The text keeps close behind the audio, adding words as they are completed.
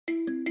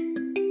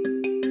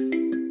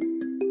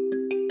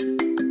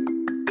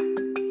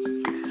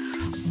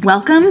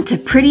Welcome to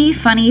Pretty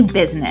Funny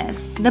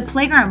Business, the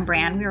playground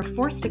brand we were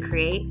forced to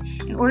create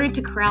in order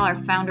to corral our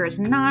founders'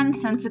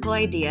 nonsensical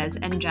ideas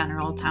and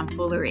general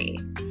tomfoolery.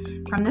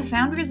 From the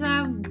founders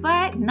of,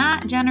 but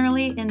not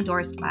generally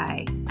endorsed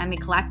by, Emmy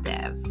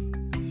Collective.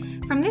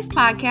 From this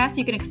podcast,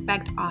 you can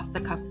expect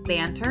off-the-cuff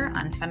banter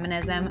on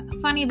feminism,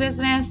 funny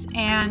business,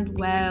 and,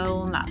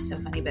 well, not so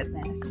funny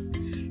business.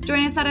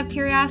 Join us out of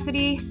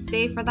curiosity,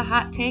 stay for the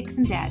hot takes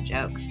and dad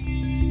jokes.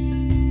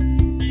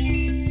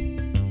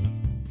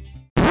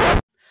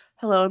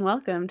 Hello and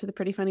welcome to the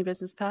Pretty Funny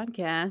Business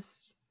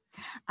Podcast.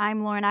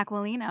 I'm Lauren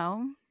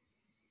Aquilino.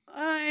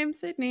 I'm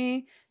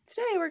Sydney.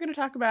 Today we're going to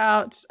talk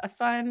about a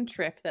fun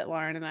trip that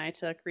Lauren and I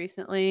took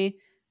recently.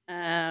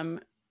 Why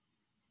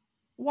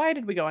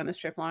did we go on this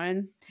trip,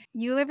 Lauren?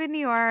 You live in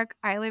New York.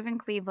 I live in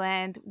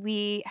Cleveland.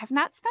 We have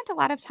not spent a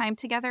lot of time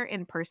together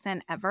in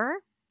person ever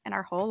in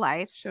our whole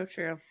life. So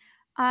true.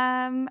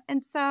 And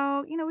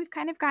so, we've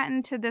kind of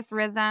gotten to this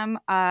rhythm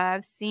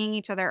of seeing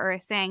each other or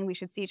saying we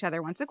should see each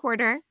other once a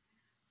quarter.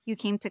 You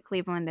came to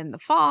Cleveland in the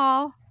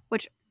fall,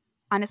 which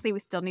honestly, we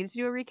still need to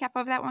do a recap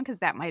of that one because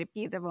that might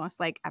be the most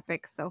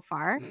epic so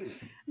far.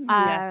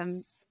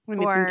 Yes. We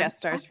need some guest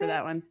stars for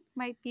that one.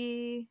 Might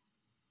be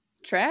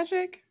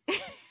tragic.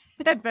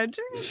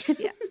 Adventurous.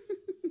 Yeah.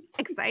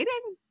 Exciting.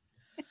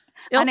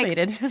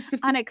 Ill-fated.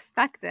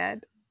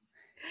 Unexpected.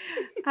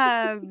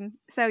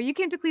 So you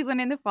came to Cleveland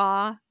in the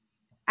fall.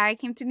 I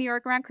came to New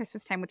York around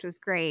Christmas time, which was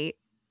great.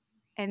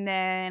 And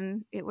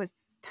then it was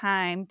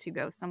time to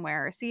go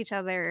somewhere or see each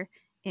other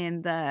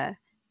in the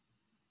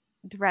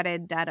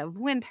dreaded dead of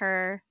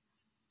winter.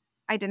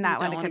 I did not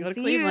want to come go to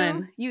see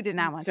Cleveland. You did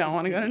not want to. Don't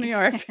want to go to New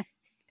York.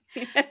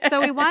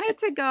 So we wanted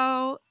to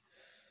go.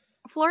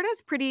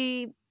 Florida's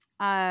pretty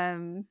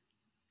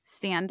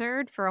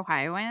standard for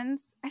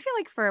Ohioans. I feel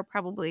like for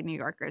probably New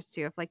Yorkers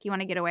too. If you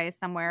want to get away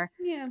somewhere,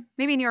 yeah,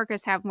 maybe New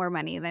Yorkers have more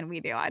money than we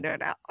do. I don't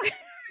know.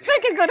 I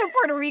could go to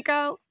Puerto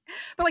Rico,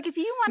 but if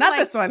you want to, not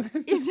this one.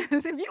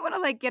 if you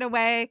want to get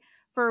away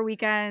for a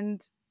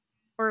weekend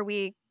or a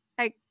week,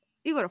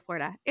 you go to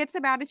Florida. It's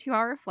about a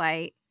 2-hour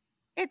flight.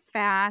 It's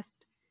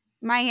fast.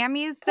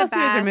 Miami's the best. Plus,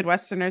 you guys are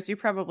Midwesterners. You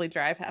probably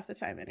drive half the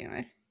time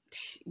anyway.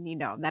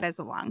 That is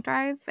a long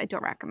drive. I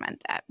don't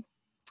recommend it.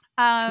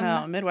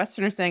 Well,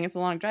 Midwesterners saying it's a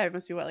long drive. It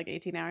must be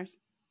 18 hours?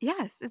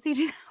 Yes, it's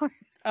 18 hours.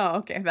 Oh,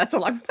 okay. That's a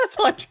long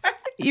drive.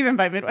 Even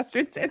by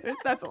Midwestern standards,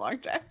 that's a long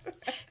drive.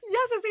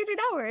 Yes, it's 18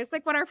 hours.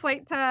 When our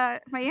flight to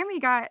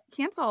Miami got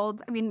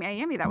canceled. I mean,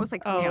 Miami, that was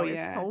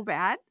so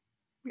bad.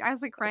 I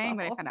was crying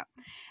when I found out.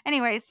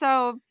 Anyway,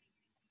 so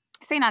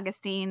St.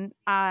 Augustine.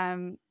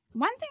 One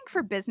thing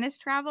for business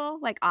travel,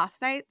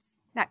 offsites,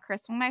 that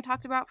Crystal and I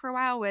talked about for a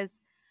while was,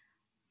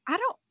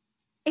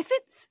 if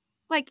it's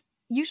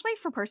usually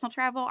for personal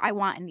travel, I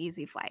want an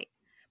easy flight.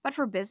 But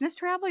for business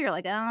travel, you're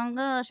oh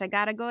gosh, I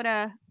got to go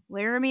to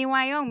Laramie,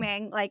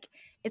 Wyoming.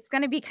 It's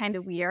going to be kind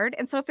of weird.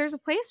 And so if there's a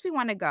place we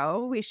want to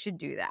go, we should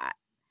do that.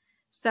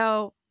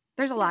 So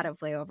there's a lot of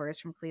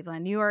layovers from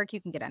Cleveland. New York, you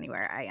can get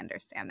anywhere. I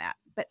understand that.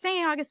 But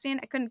St. Augustine,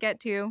 I couldn't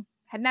get to.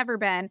 Had never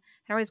been.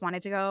 Had always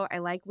wanted to go. I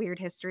like weird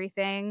history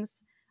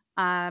things.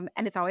 And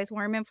it's always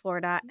warm in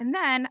Florida. And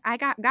then I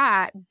got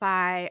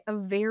by a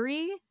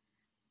very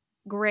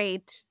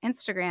great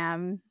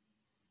Instagram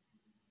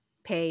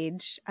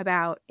page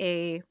about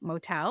a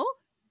motel.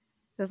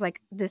 It was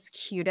this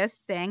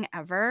cutest thing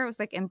ever. It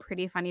was in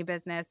Pretty Funny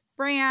Business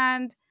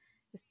brand.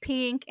 It was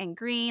pink and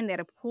green. They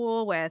had a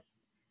pool with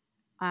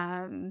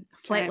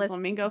flightless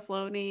flamingo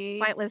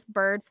floaty, flightless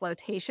bird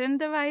flotation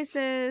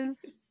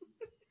devices.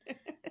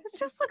 It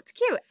just looked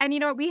cute. And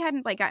we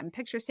hadn't gotten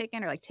pictures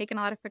taken or taken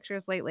a lot of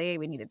pictures lately.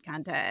 We needed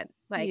content.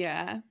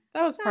 Yeah,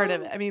 that was part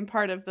of it. I mean,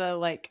 part of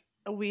the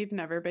we've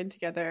never been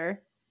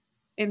together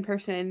in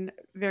person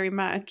very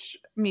much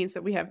means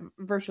that we have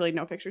virtually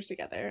no pictures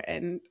together,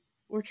 and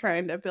we're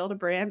trying to build a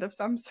brand of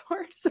some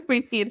sort. So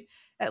we need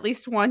at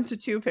least 1 to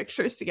 2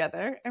 pictures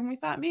together. And we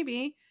thought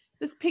maybe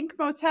this pink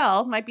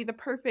motel might be the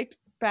perfect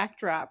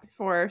backdrop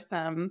for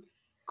some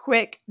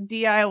quick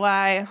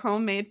DIY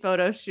homemade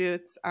photo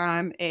shoots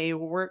on a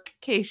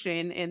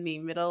workcation in the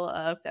middle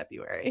of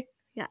February.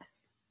 Yes.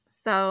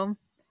 So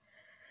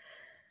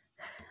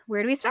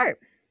where do we start?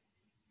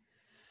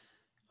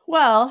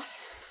 Well,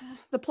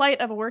 the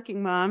plight of a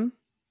working mom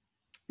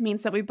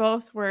means that we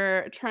both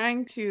were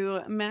trying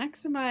to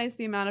maximize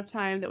the amount of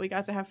time that we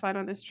got to have fun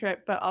on this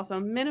trip, but also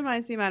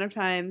minimize the amount of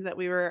time that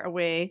we were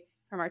away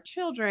from our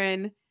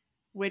children,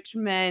 which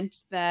meant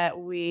that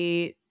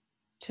we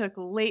took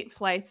late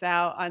flights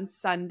out on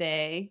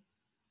Sunday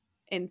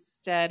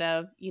instead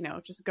of,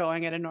 just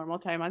going at a normal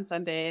time on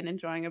Sunday and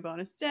enjoying a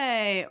bonus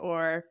day,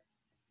 or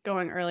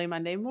going early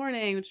Monday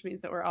morning, which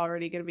means that we're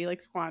already going to be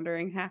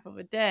squandering half of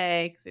a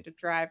day because we had to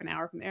drive an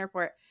hour from the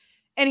airport.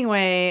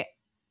 Anyway,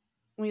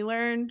 we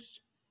learned,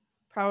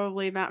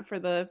 probably not for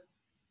the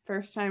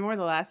first time or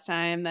the last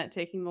time, that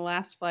taking the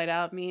last flight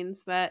out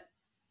means that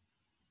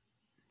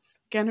it's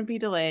going to be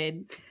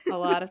delayed a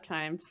lot of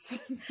times.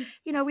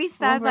 We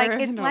said,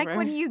 it's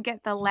when you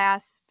get the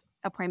last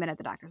appointment at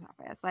the doctor's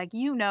office. Like,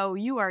 you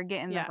are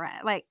getting the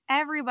rent. Like,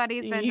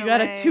 everybody's been You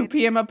delayed. got a 2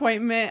 p.m.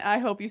 appointment. I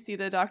hope you see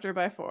the doctor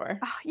by 4.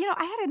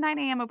 I had a 9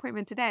 a.m.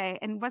 appointment today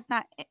and was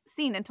not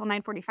seen until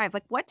 9:45.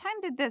 Like, what time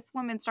did this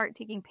woman start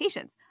taking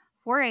patients?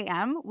 4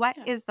 a.m.? What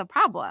is the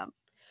problem?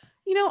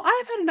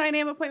 I've had a 9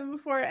 a.m. appointment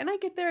before, and I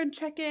get there and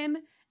check in,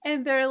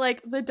 and they're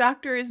like, the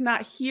doctor is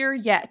not here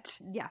yet.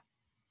 Yeah.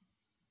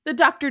 The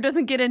doctor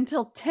doesn't get in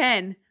till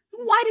 10.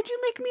 Why did you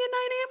make me a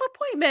 9 a.m.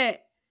 appointment?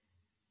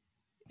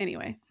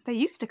 Anyway. They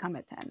used to come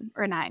at 10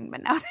 or 9,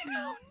 but now they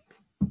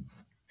don't.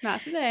 Not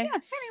today. Yeah,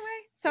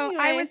 anyway.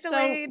 I was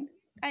delayed.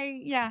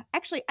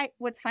 Actually,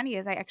 what's funny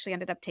is I actually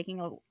ended up taking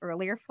an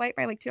earlier flight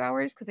by like 2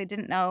 hours because I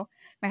didn't know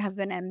my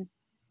husband and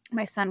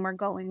my son were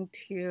going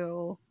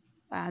to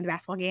the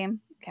basketball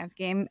game, Cavs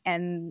game,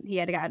 and he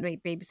had to get a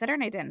babysitter,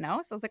 and I didn't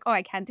know. So I was like,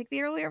 I can take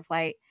the earlier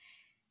flight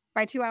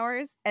by 2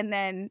 hours. And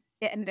then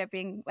it ended up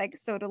being like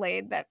so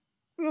delayed that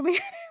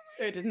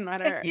it didn't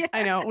matter. Yeah.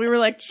 I know. We were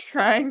like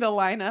trying to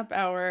line up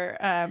our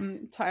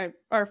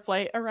our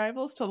flight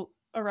arrivals to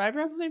arrive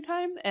around the same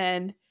time,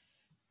 and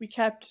we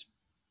kept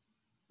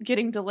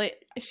getting delayed.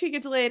 She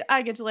get delayed,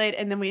 I get delayed,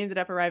 and then we ended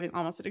up arriving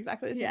almost at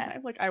exactly the same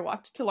time. Like, I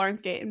walked to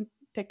Lawrence Gate and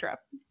picked her up.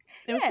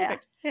 It was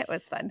perfect. It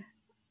was fun.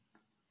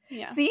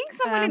 Yeah. Seeing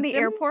someone in the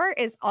airport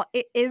is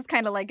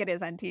kind of like it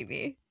is on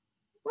TV.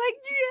 Like,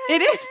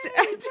 it is.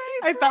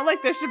 I felt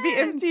like there should be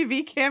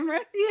MTV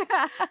cameras.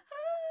 Yeah.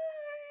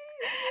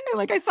 And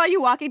like, I saw you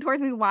walking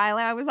towards me while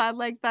I was on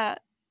like the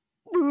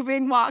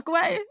moving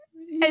walkway,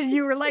 and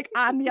you were like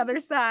on the other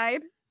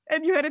side,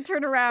 and you had to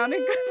turn around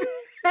and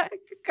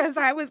because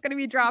I was going to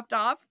be dropped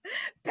off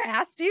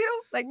past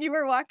you. Like, you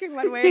were walking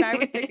one way and I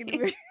was making the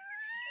move.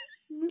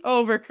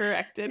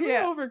 Overcorrected.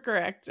 Yeah.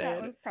 Overcorrected.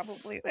 That was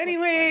probably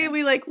anyway,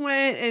 we like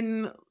went,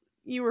 and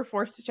you were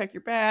forced to check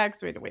your bag,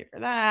 so we had to wait for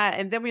that.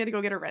 And then we had to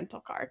go get a rental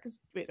car because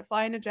we had to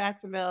fly into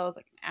Jacksonville. It was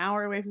like an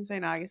hour away from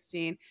St.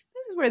 Augustine.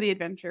 This is where the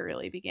adventure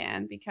really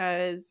began,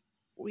 because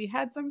we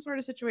had some sort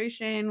of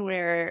situation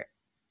where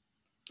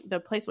the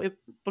place we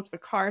booked the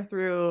car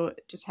through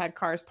just had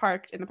cars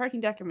parked in the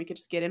parking deck, and we could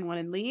just get in one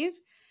and leave.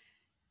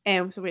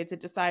 And so we had to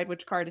decide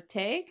which car to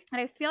take.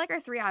 And I feel like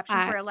our 3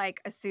 options were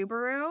like a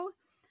Subaru,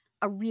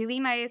 a really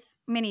nice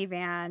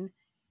minivan,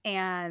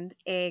 and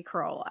a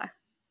Corolla,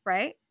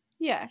 right?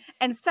 Yeah.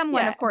 And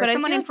someone, of course,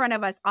 someone in front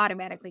of us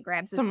automatically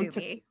grabs the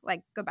Subi.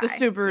 Like, goodbye. The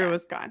Subaru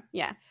was gone.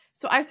 Yeah.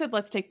 So I said,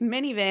 let's take the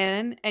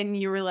minivan. And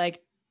you were like,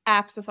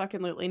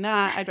 abso-fucking-lutely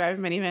not. I drive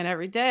a minivan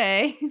every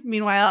day.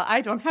 Meanwhile, I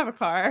don't have a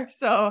car,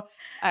 so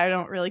I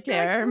don't really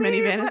care. Like,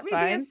 minivan is let me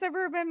fine. Be a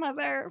suburban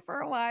mother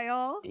for a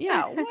while.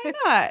 Yeah, why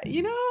not?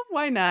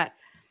 Why not?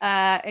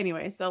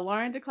 Anyway, so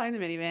Lauren declined the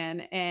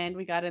minivan, and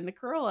we got in the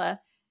Corolla.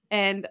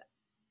 And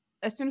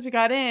as soon as we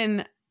got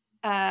in,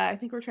 I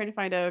think we were trying to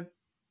find a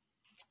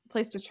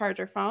place to charge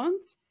our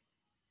phones,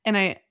 and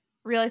I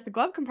realized the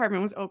glove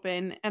compartment was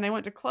open, and I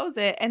went to close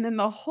it, and then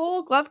the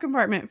whole glove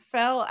compartment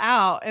fell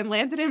out and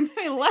landed in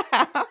my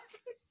lap.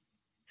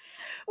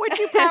 Which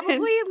you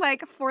probably,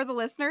 like, for the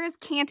listeners,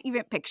 can't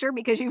even picture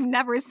because you've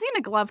never seen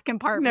a glove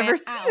compartment. Never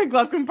seen a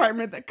glove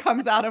compartment that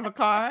comes out of a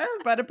car,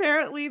 but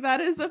apparently that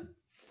is a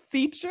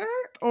feature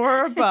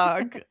or a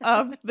bug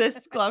of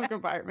this glove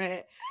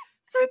compartment.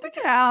 So I took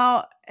it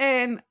out,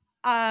 and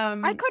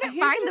I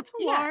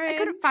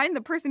couldn't find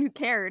the person who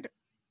cared.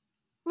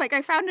 Like,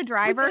 I found a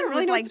driver who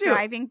was like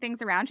driving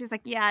things around. She was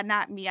like, "Yeah,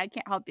 not me. I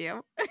can't help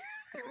you."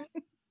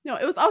 No,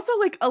 it was also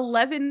like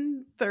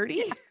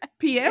 11:30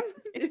 p.m.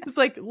 It was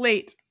like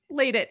late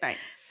at night.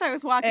 So I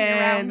was walking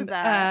around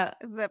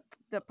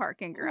the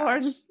parking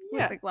garage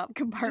with the glove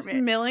compartment, just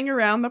milling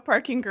around the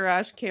parking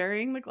garage,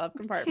 carrying the glove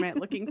compartment,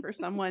 looking for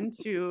someone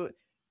to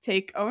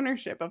take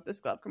ownership of this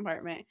glove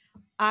compartment.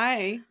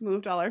 I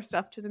moved all our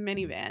stuff to the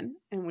minivan,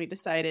 and we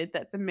decided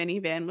that the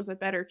minivan was a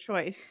better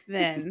choice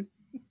than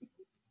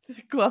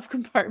the glove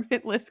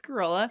compartment-less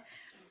Corolla.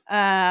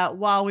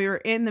 While we were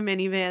in the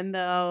minivan,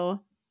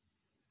 though,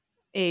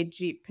 a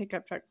Jeep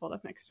pickup truck pulled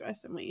up next to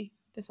us, and we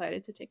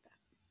decided to take that.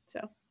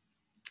 So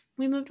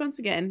we moved once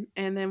again,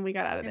 and then we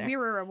got out of there. We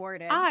were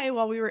rewarded.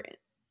 While we were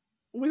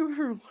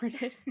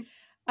rewarded.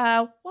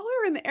 While we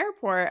were in the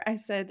airport, I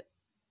said,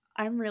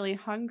 "I'm really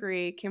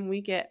hungry. Can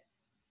we get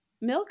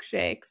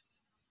milkshakes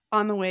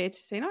on the way to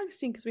St.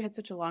 Augustine? Because we had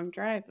such a long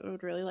drive. I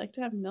would really like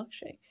to have a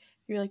milkshake."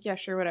 You're like, "Yeah,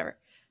 sure, whatever."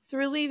 So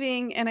we're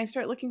leaving, and I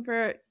start looking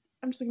for,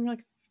 I'm just looking for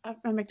like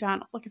a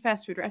McDonald's, like a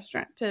fast food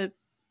restaurant to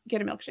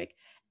get a milkshake.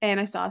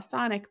 And I saw a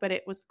Sonic, but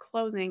it was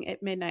closing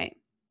at midnight.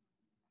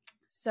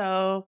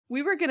 So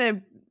we were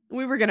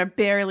gonna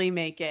barely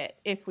make it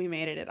if we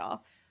made it at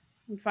all.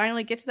 We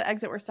finally get to the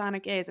exit where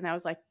Sonic is, and I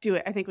was like, "Do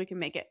it. I think we can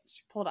make it."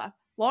 She pulled off.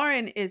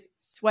 Lauren is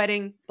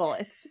sweating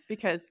bullets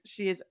because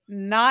she is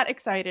not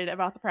excited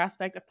about the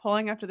prospect of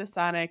pulling up to the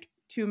Sonic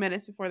 2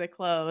 minutes before they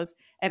close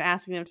and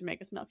asking them to make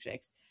us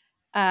milkshakes.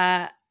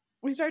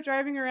 We start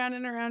driving around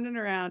and around and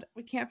around.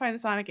 We can't find the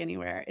Sonic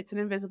anywhere. It's an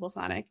invisible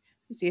Sonic.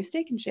 We see a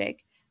Steak and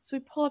Shake. So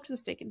we pull up to the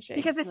Steak and Shake.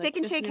 Because the Steak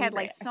and Shake had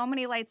like so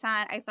many lights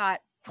on. I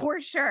thought,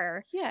 for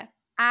sure. Yeah.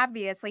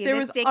 obviously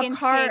this Steak and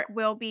Shake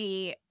will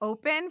be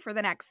open for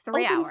the next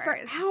 3 hours. For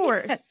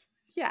hours. Yes.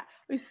 Yeah.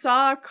 We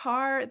saw a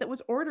car that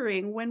was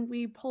ordering when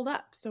we pulled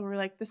up. So we're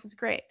like, this is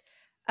great.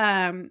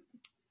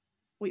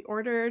 We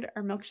ordered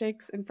our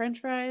milkshakes and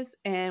french fries,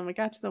 and we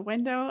got to the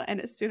window, and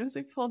as soon as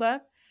we pulled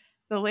up,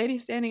 the lady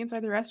standing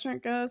inside the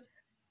restaurant goes,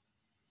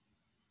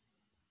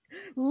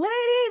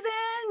 "Ladies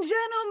and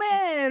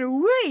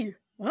gentlemen, we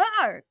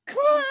are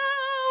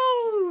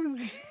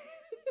closed."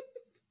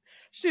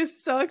 She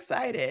was so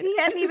excited. He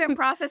hadn't even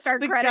processed our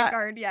credit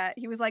card yet.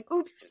 He was like,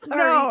 "Oops, sorry.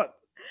 No.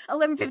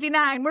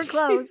 11:59, we're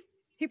closed."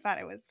 He thought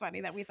it was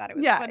funny that we thought it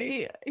was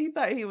funny. He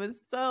thought he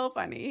was so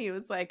funny. He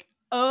was like,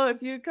 "Oh,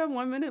 if you had come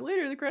 1 minute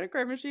later, the credit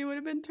card machine would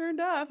have been turned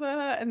off."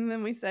 And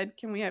then we said,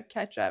 "Can we have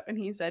ketchup?" And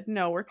he said,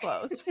 "No, we're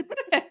closed."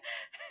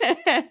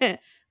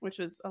 Which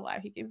was a lie.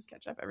 He gave us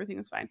ketchup. Everything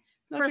was fine.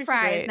 For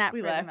fries, not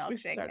for the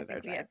milkshake. I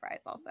think we had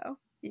fries also.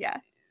 Yeah.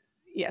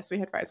 Yes, we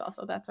had fries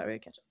also. That's why we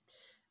had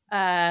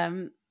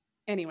ketchup.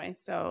 Anyway,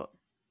 so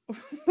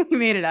we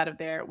made it out of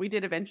there. We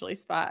did eventually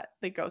spot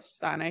the Ghost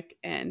Sonic,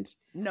 and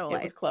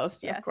it was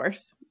closed, of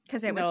course,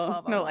 because it was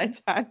 12. No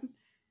lights on.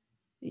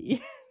 Yeah,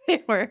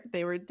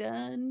 they were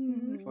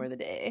done for the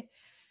day,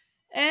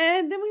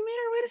 and then we made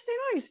our way to St.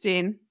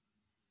 Augustine.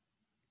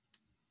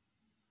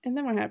 And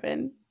then what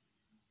happened?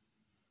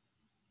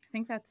 I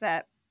think that's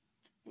it.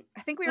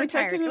 I think we were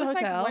tired. It was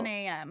like 1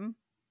 a.m.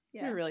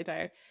 Yeah. We were really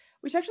tired.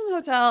 We checked in the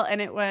hotel, and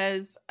it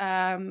was,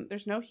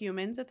 there's no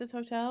humans at this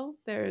hotel.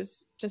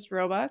 There's just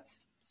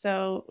robots.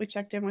 So we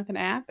checked in with an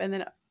app and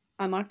then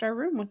unlocked our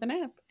room with an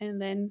app.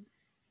 And then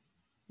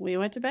we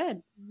went to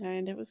bed,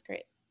 and it was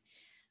great.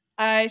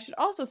 I should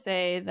also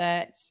say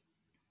that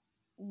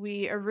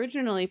we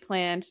originally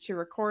planned to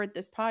record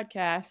this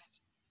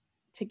podcast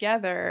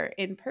together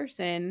in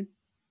person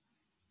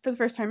for the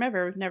first time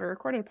ever. We've never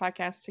recorded a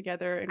podcast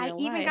together in real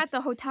life. I even got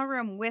the hotel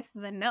room with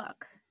the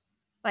Nook.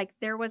 Like,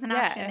 there was an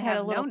option. It had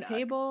a little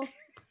table.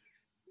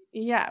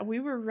 Yeah, we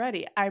were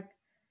ready. I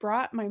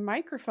brought my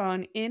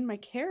microphone in my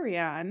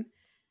carry-on,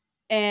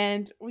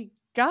 and we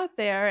got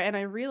there, and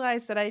I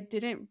realized that I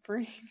didn't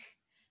bring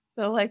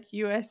the, like,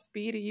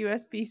 USB to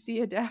USB-C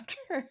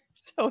adapter,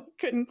 so we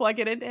couldn't plug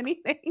it into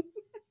anything.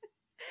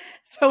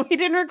 So we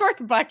didn't record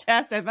the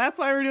podcast, and that's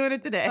why we're doing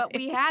it today. But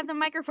we had the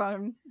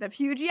microphone, the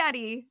huge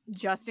Yeti,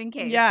 just in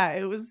case. Yeah,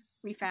 it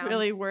was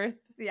really worth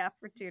the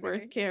opportunity.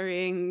 Worth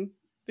carrying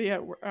the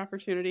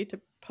opportunity to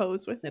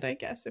pose with it, I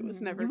guess. It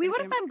was never. We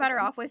would have been better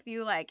off with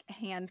you, like,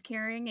 hand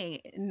carrying a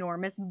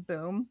enormous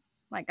boom,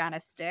 like, on a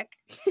stick,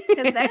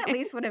 because then at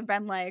least would have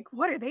been like,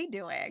 what are they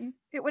doing?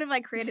 It would have,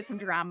 like, created some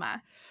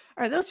drama.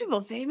 Are those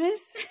people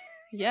famous?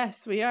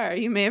 Yes, we are.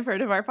 You may have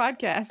heard of our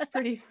podcast.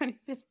 Pretty funny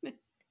business.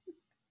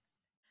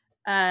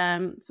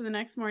 So the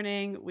next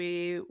morning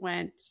we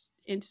went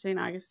into St.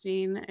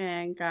 Augustine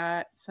and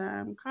got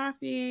some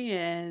coffee,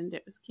 and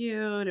it was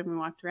cute, and we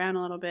walked around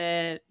a little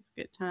bit. It was a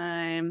good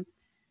time.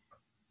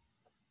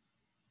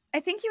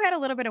 I think you had a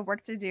little bit of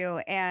work to do,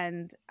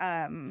 and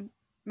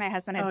my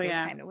husband had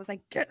FaceTime. It was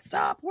like,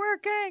 stop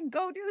working,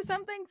 go do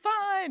something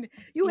fun.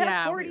 You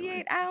have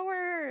 48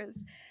 hours.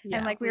 Yeah,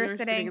 and like we were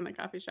sitting in the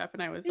coffee shop,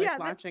 and I was like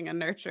launching a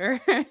nurture.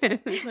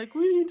 It was like,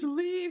 we need to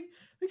leave.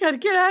 We got to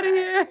get out of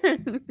here.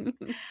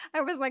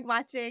 I was like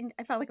watching,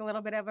 I felt like a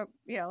little bit of a,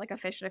 like a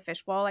fish in a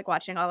fishbowl, like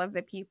watching all of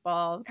the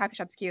people. The coffee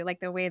shop's cute, like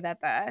the way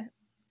that the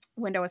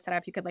window was set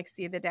up. You could like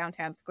see the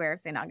downtown square of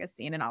St.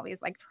 Augustine and all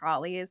these like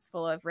trolleys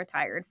full of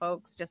retired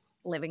folks just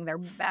living their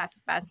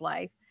best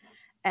life.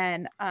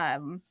 And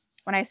when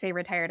I say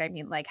retired, I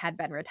mean like had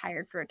been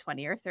retired for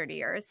 20 or 30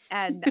 years.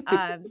 And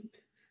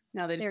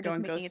now they just go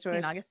and ghost tours.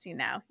 St. Augustine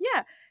now.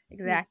 Yeah,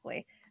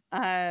 exactly.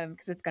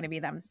 Because it's going to be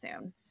them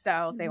soon.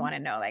 So they want to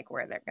know like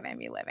where they're going to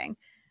be living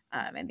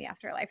in the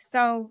afterlife.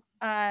 So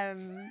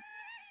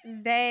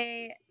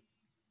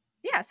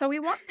so we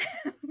want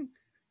to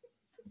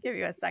give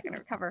you a second to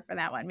recover from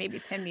that one. Maybe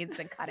Tim needs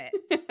to cut it.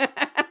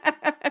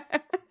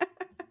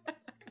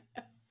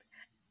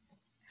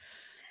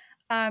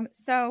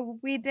 So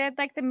we did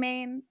like the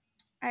main,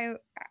 I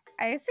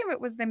assume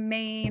it was the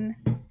main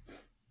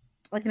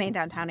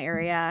downtown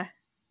area,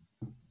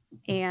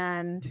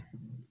 and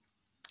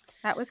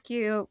that was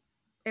cute.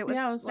 It was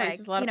nice.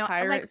 There's a lot of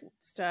pirate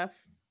stuff.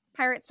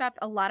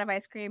 A lot of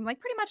ice cream,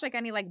 like pretty much like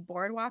any like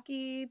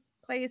boardwalky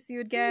place you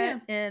would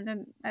get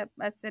in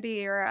a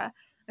city or a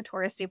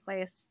touristy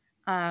place,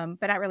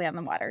 but not really on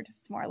the water,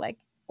 just more like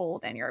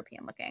old and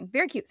European looking.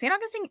 Very cute. St.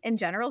 Augustine in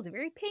general is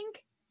very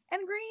pink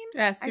and green.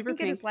 Yeah, super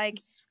pink. It is like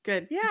it's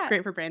good. Yeah, it's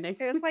great for branding.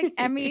 It was like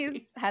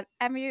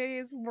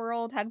Emmy's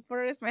World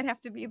headquarters might have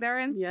to be there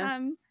in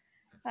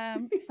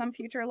some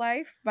future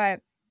life.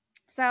 But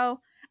so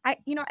I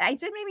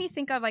did maybe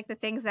think of like the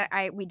things that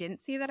we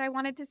didn't see that I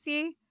wanted to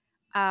see.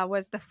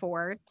 Was the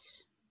fort,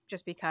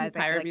 just because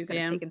I could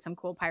have taken some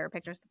cool pirate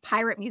pictures. The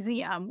Pirate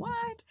Museum,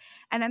 what?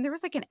 And then there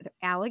was like an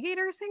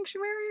alligator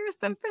sanctuary or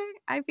something.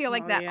 I feel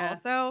like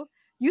also.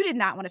 You did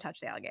not want to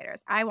touch the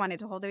alligators. I wanted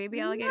to hold a baby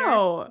alligator.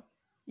 No.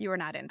 You were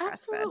not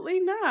interested. Absolutely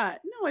not.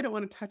 No, I don't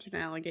want to touch an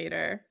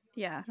alligator.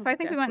 Yeah. So I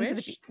think we went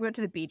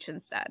to the beach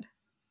instead.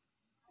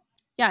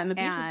 Yeah, and the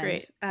beach was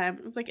great.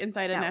 It was like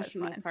inside a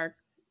national park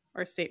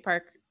or state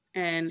park.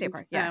 And state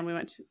park, yeah. We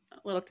went to a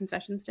little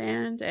concession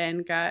stand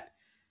and got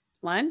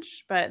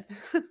lunch, but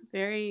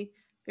very,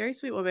 very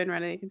sweet woman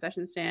running a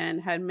concession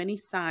stand had many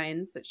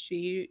signs that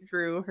she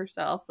drew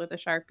herself with a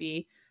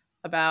Sharpie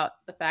about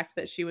the fact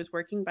that she was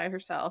working by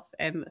herself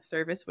and the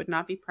service would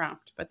not be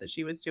prompt, but that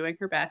she was doing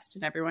her best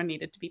and everyone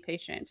needed to be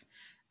patient.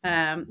 So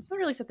it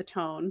really set the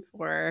tone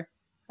for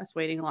us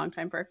waiting a long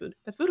time for our food.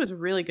 The food was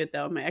really good,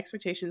 though. My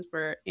expectations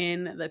were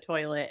in the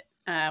toilet.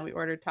 We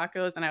ordered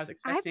tacos, and I was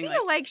expecting. I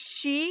feel like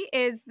she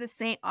is the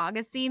St.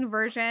 Augustine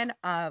version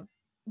of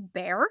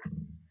Bear.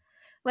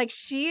 Like,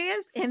 she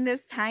is in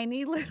this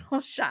tiny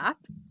little shop,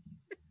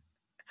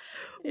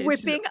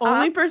 whipping the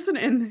only person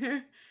in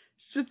there.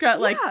 She's got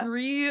like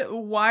 3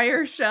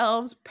 wire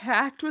shelves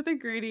packed with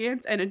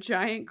ingredients and a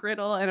giant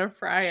griddle and a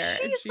fryer.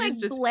 She's like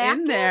just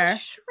in there.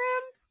 Shrimp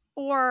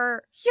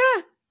or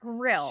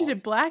grilled. She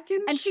did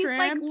blackened and shrimp, she's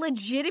like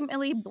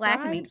legitimately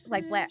blackening,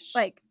 like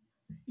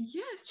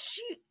yes.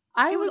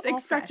 I was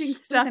expecting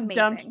stuff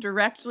dumped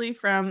directly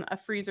from a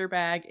freezer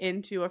bag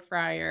into a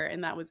fryer,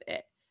 and that was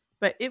it.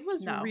 But it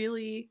was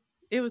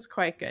it was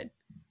quite good.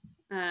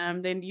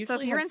 Then usually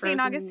so if you're in St.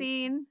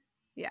 Augustine,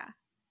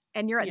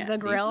 and you're at the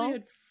grill.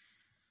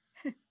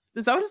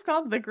 Is that what it's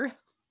called? The grill?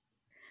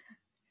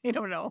 I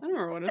don't know. I don't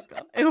remember what it's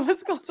called. It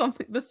was called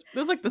something. It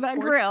was like the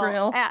sports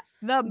grill at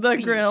the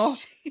beach. Grill.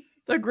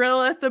 The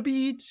grill at the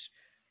beach.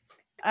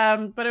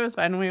 But it was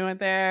fun. We went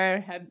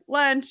there, had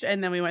lunch,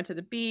 and then we went to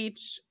the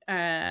beach.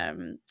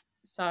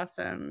 Saw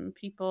some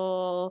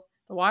people.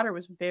 The water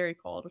was very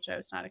cold, which I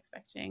was not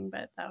expecting,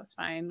 but that was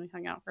fine. We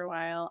hung out for a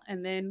while,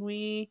 and then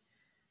we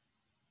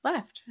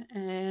left,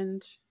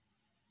 and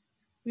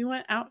we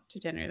went out to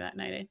dinner that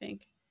night, I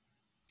think.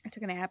 I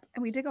took a nap,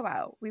 and we did go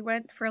out. We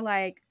went for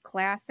like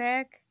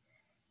classic,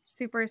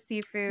 super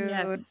seafood,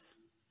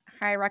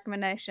 high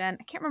recommendation.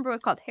 I can't remember what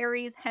it's called.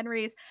 Henry's. I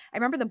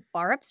remember the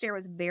bar upstairs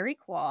was very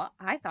cool.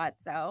 I thought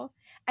so.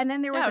 And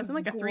then there was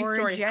like a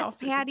 3-story house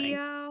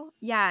patio.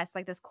 Yes,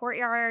 like this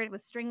courtyard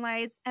with string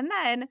lights. And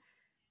then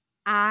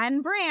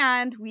on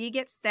brand, we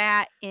get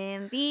sat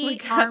in the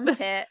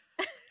armpit.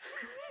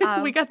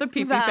 We got the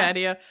pee-pee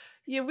patio.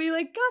 Yeah, we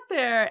like got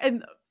there,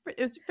 and it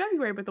was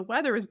February, but the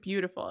weather was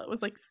beautiful. It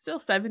was like still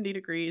 70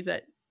 degrees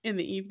in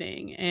the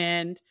evening,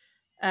 and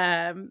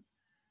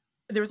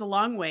there was a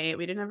long wait.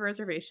 We didn't have a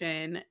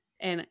reservation,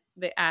 and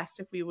they asked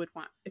if we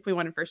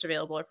wanted first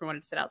available, or if we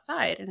wanted to sit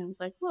outside. And I was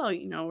like, well,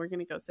 we're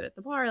gonna go sit at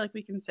the bar. Like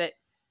we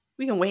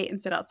can wait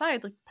and sit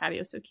outside. Like the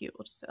patio's so cute,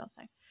 we'll just sit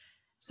outside.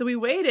 So we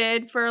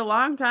waited for a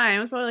long time.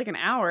 It was probably like an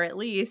hour at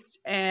least,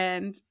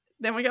 and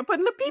then we got put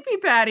in the pee-pee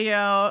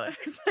patio.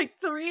 It's like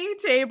 3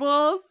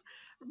 tables,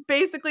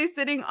 basically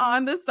sitting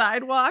on the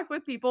sidewalk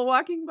with people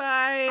walking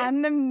by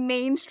on the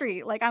main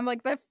street. Like I'm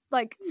like the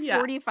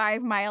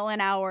 45 mile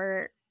an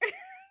hour.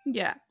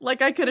 Yeah,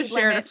 like I could have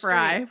shared a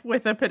fry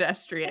with a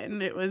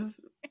pedestrian. It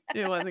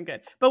wasn't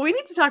good. But we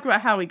need to talk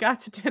about how we got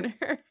to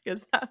dinner,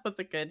 because that was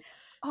a good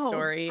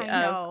story. I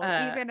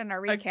know. Even in our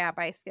recap,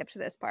 I skipped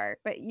this part,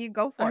 but you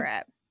go for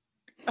it.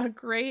 A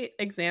great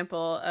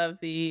example of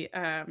the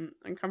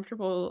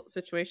uncomfortable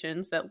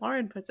situations that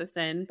Lauren puts us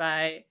in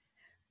by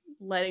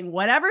letting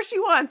whatever she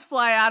wants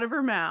fly out of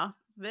her mouth.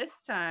 This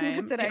time,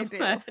 what did I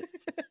do?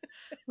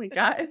 We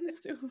got in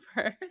this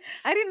Uber.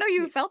 I didn't know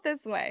you felt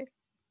this way.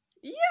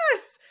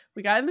 Yes,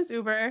 we got in this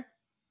Uber.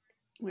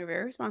 We were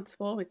very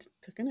responsible. We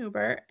took an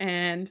Uber,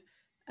 and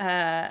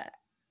I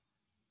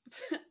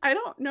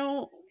don't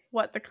know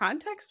what the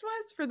context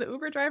was for the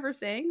Uber driver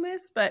saying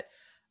this, but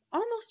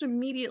almost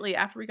immediately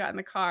after we got in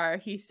the car,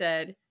 he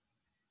said,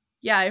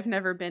 "Yeah, I've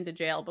never been to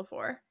jail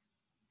before."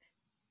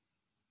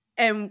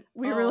 And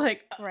we were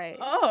like, right.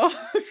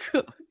 Oh,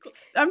 cool.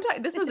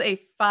 This was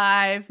a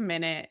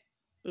 5-minute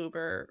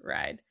Uber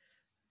ride.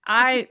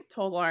 I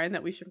told Lauren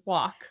that we should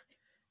walk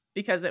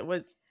because it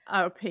was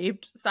a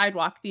paved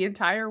sidewalk the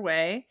entire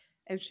way.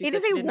 And she said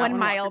is she a did not 1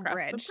 mile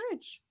bridge.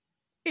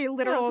 A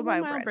literal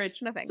 1 mile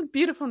bridge. Nothing. It's a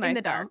beautiful night. In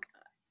the dark.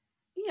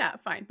 Yeah,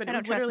 fine. But it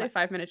was literally a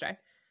 5-minute drive.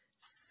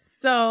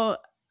 So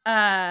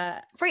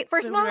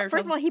first of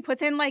all, he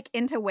puts in like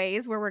into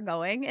ways where we're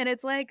going, and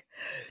it's like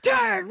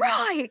turn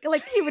right.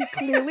 Like he would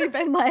clearly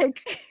been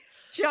like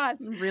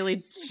just really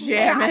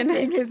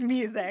jamming his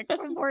music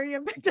before he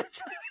picked us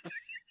up.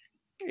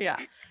 Yeah.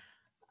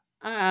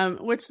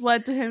 Which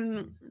led to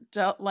him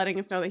letting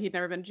us know that he'd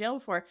never been to jail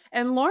before.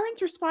 And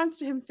Lauren's response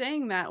to him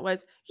saying that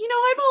was,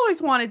 I've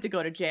always wanted to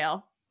go to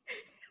jail.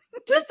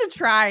 Just to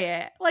try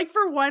it. Like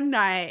for one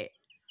night.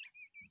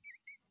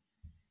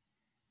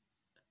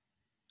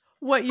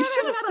 What you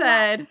should have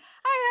said.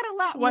 I had a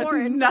lot was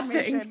more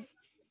nothing.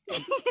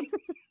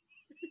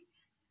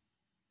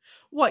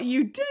 What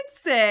you did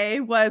say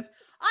was,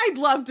 I'd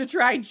love to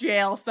try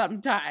jail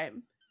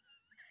sometime.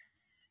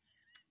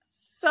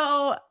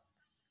 So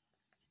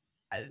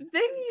then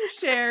you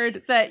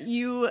shared that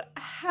you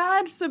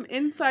had some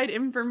inside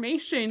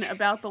information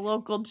about the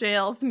local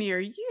jails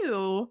near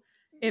you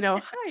in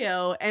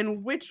Ohio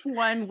and which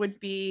one would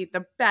be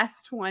the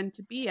best one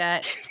to be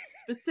at,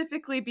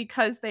 specifically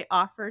because they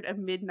offered a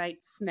midnight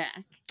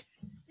snack.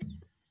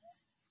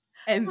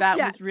 And that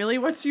was really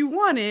what you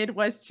wanted,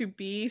 was to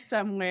be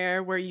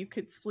somewhere where you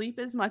could sleep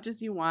as much as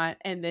you want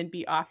and then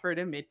be offered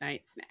a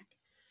midnight snack.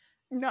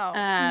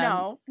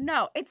 No.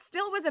 It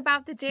still was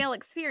about the jail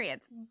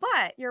experience.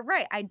 But you're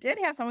right. I did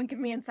have someone give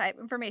me inside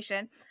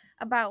information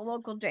about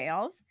local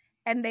jails.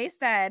 And they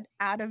said,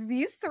 out of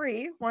these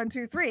 3, 1,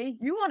 2, 3,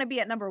 you want to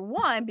be at number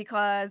 1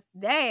 because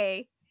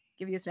they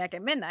give you a snack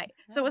at midnight.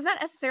 So it was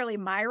not necessarily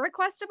my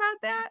request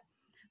about that.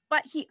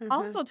 But he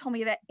also told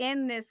me that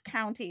in this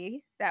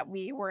county that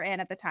we were in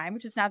at the time,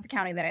 which is not the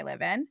county that I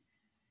live in,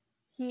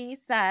 he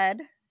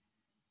said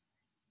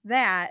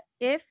that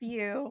if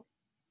you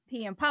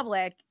pee in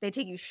public, they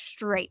take you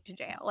straight to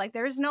jail. Like,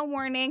 there's no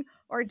warning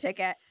or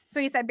ticket.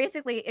 So he said,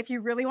 basically, if you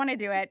really want to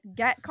do it,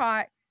 get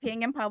caught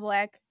peeing in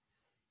public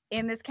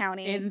in this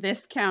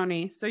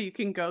county. So you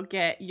can go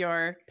get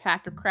your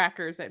pack of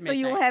crackers at midnight. So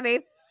you will have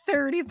a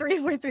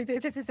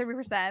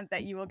 33.33%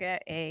 that you will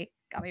get a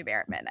gummy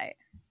bear at midnight.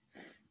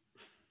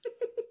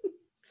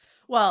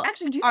 Well,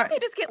 actually, do you think they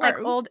just get like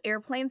old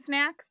airplane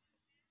snacks?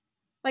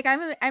 Like,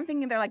 I'm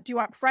thinking they're like, do you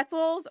want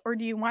pretzels or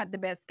do you want the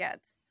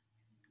biscuits?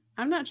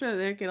 I'm not sure that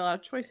they get a lot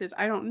of choices.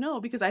 I don't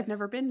know because I've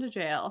never been to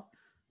jail.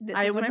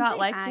 I would not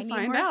like to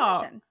find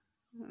out.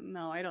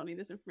 No, I don't need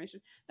this information.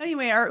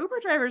 Anyway, our Uber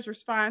driver's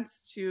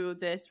response to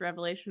this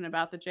revelation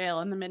about the jail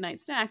and the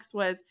midnight snacks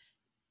was,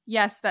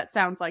 yes, that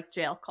sounds like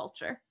jail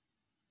culture.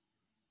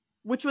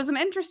 Which was an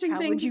interesting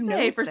thing to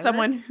say for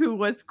someone who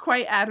was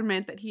quite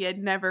adamant that he had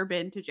never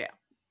been to jail.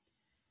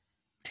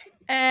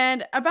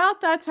 And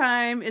about that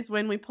time is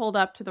when we pulled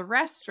up to the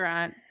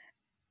restaurant.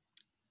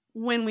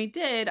 When we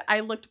did,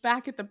 I looked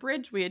back at the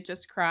bridge we had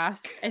just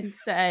crossed and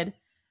said,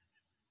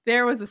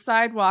 there was a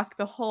sidewalk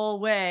the whole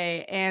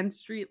way and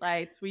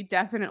streetlights. We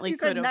definitely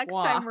could have walked.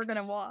 Next time we're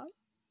going to walk.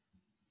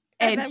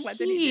 And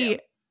he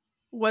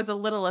was a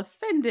little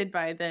offended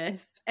by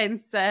this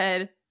and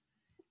said,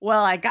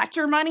 well, I got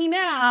your money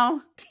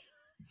now.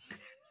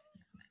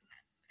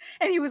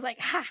 And he was like,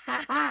 ha,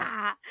 ha,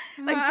 ha.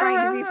 Like,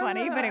 trying to be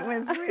funny, but it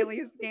was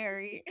really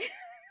scary.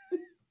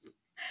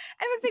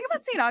 And the thing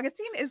about St.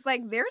 Augustine is,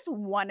 like, there's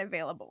one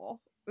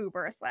available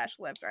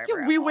Uber/Lyft driver.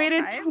 Yeah, we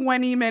waited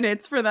 20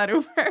 minutes for that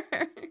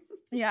Uber.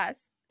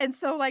 Yes. And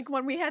so, like,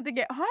 when we had to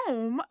get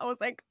home, I was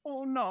like,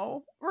 oh,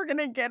 no, we're going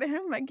to get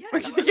him again.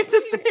 We're going to get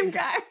the same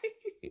guy.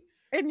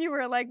 And you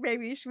were like,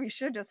 maybe we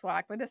should just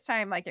walk. But this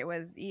time, like, it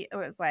was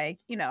like,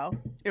 you know.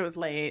 It was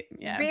late.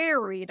 Yeah.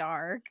 Very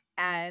dark.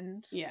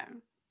 And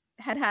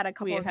had a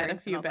couple of drinks. Had a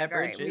few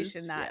beverages. Like, we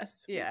should not.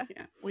 Yes. Yeah.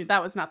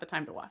 That was not the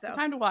time to walk. So. The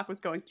time to walk was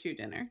going to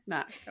dinner,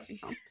 not coming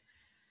home.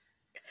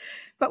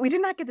 But we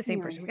did not get the same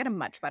person. We got a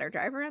much better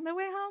driver on the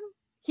way home.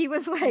 He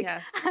was like,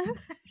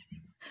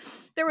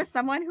 there was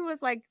someone who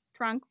was like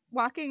drunk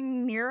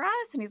walking near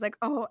us. And he's like,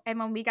 oh, and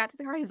when we got to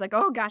the car, he was like,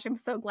 oh gosh, I'm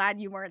so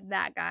glad you weren't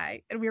that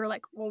guy. And we were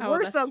like, well,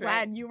 we're so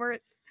glad you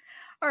weren't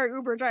our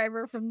Uber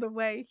driver from the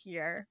way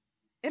here.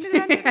 And it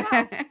ended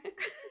well.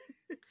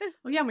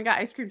 Well, yeah, we got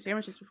ice cream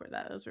sandwiches before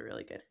that. Those were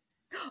really good.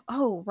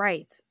 Oh,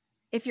 right.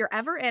 If you're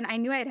ever in, I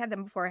knew I had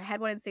them before. I had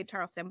one in St.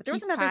 Charleston, but there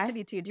was another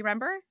city too. Do you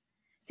remember?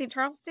 St.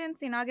 Charleston,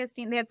 St.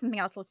 Augustine. They had something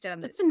else listed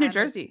on the. It's in New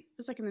Jersey. It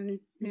was like in the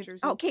New Jersey.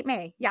 Oh, Cape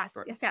May. Yes.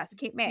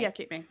 Cape May. Yeah,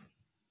 Cape May.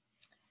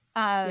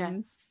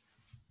 That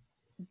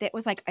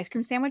was like ice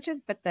cream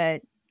sandwiches, but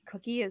the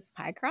cookie is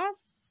pie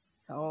crust.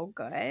 So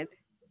good.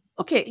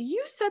 Okay,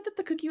 you said that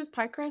the cookie was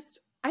pie crust.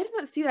 I did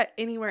not see that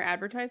anywhere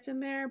advertised in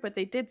there, but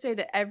they did say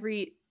that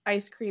every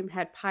ice cream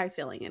had pie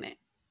filling in it.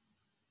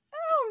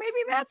 Oh, maybe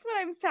that's what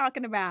I'm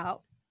talking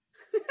about.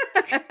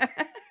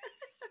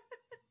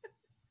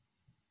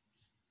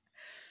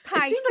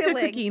 Pie it seemed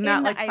like a cookie,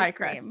 not like pie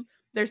cream. Crust.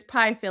 There's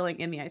pie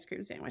filling in the ice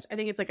cream sandwich. I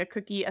think it's like a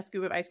cookie, a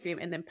scoop of ice cream,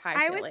 and then pie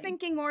filling. I was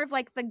thinking more of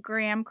like the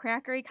graham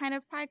crackery kind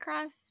of pie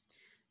crust.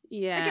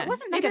 Yeah. Like it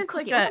wasn't like a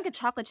cookie. It wasn't like a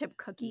chocolate chip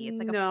cookie. It's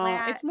like a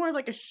flat. It's more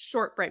like a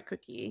shortbread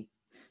cookie.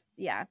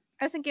 Yeah.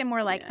 I was thinking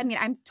more like, I mean,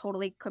 I'm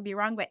totally could be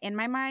wrong, but in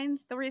my mind,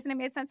 the reason it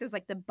made sense, it was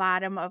like the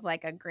bottom of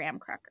like a graham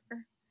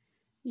cracker.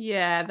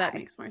 Yeah, that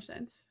makes more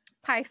sense.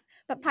 Pie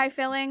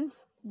filling,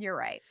 you're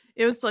right.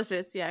 It was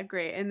delicious. Yeah,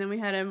 great. And then we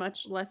had a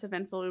much less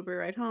eventful Uber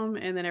ride home,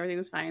 and then everything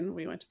was fine.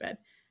 We went to bed.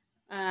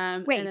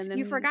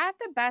 You forgot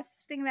the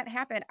best thing that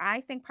happened.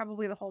 I think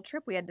probably the whole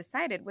trip we had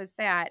decided was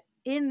that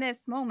in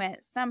this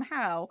moment,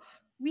 somehow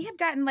we had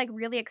gotten like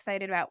really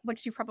excited about,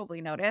 which you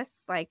probably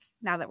noticed, like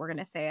now that we're going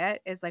to say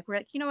it, is like, we're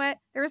like, you know what?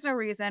 There's no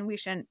reason we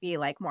shouldn't be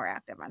like more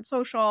active on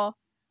social.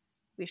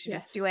 We should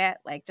just do it.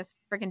 Like just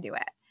freaking do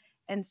it.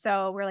 And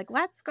so we're like,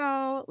 let's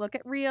go look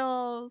at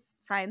reels,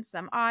 find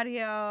some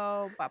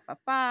audio,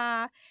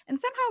 And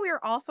somehow we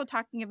were also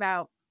talking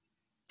about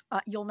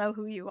You'll Know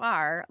Who You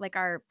Are, like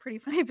our Pretty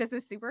Funny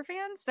Business super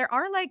fans. There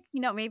are like,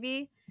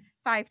 maybe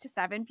 5 to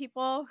 7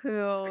 people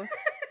who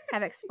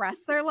have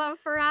expressed their love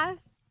for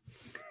us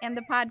and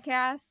the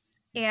podcast,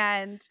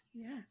 and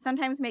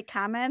sometimes make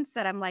comments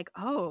that I'm like,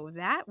 oh,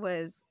 that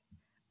was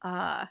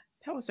a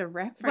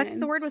reference. What's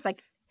the word? Was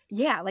like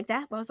Yeah, like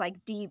that was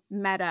like deep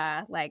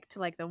meta, like to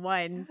like the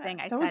one thing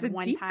I said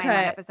one time on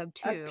episode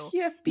 2. A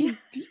PFP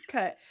deep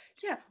cut.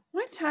 Yeah,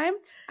 one time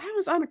I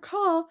was on a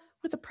call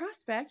with a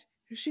prospect.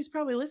 She's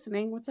probably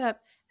listening. What's up?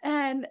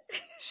 And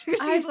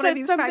I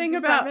said something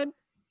about,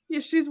 yeah,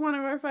 she's one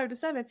of our 5 to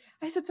 7.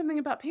 I said something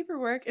about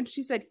paperwork, and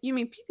she said, "You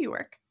mean pee-pee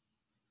work?"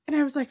 And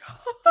I was like,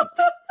 "You're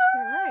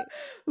right.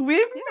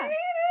 We've made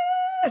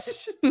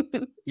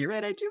it." You're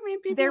right. I do mean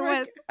pee-pee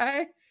work.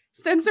 I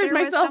censored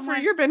myself for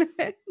your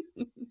benefit.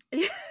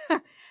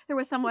 There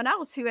was someone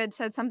else who had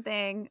said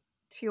something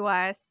to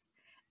us,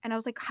 and I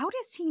was like, "How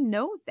does he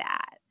know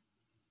that?"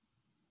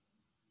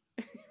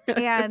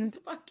 And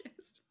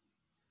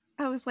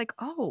I was like,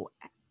 "Oh,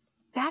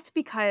 that's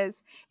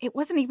because it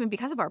wasn't even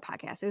because of our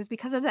podcast. It was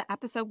because of the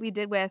episode we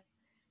did with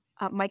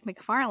Mike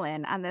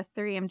McFarlane on the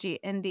 3MG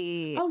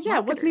Indie. Oh yeah,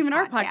 it wasn't even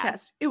our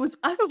podcast. It was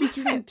us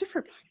featuring a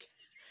different podcast.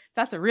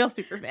 That's a real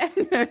super fan.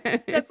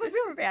 That's a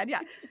super fan,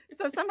 yeah.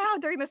 So somehow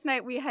during this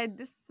night we had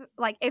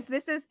like, if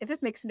this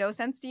makes no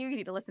sense to you, you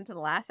need to listen to the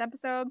last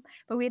episode.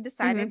 But we had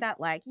decided that,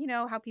 like, you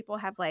know how people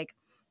have like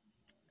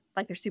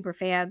they're super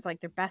fans,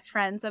 like they're best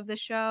friends of the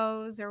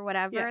shows or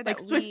whatever. Yeah, like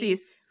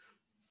Swifties.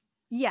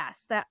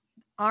 Yes, that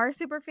our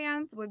super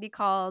fans would be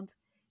called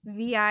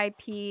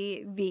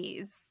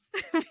VIPVs.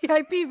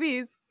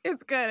 VIPVs.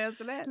 It's good,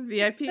 isn't it?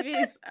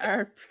 VIPVs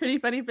are pretty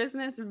funny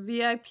business.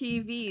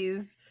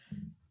 VIPVs.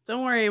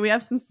 Don't worry, we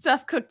have some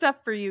stuff cooked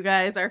up for you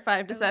guys, our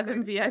 5 to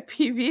 7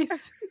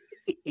 VIPVs.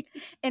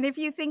 And if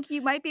you think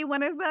you might be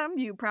one of them,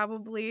 you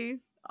probably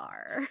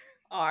are.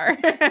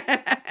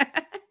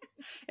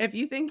 If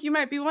you think you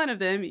might be one of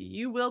them,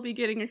 you will be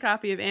getting a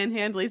copy of Anne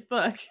Handley's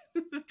book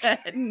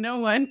that no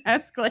one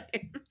has claimed.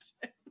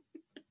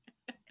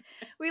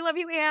 We love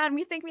you, Anne.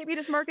 We think maybe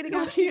just marketing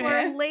out people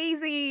are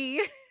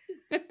lazy.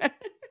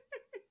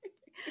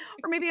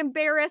 Or maybe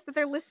embarrassed that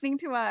they're listening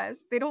to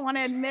us. They don't want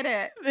to admit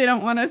it. They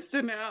don't want us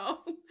to know.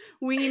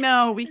 We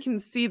know. We can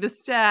see the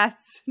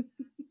stats.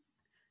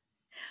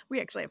 We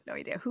actually have no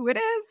idea who it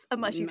is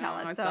unless you tell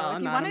us. So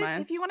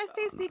if you want to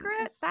stay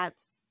secret,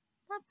 that's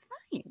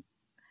fine.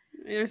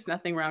 There's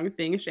nothing wrong with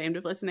being ashamed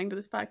of listening to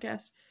this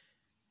podcast.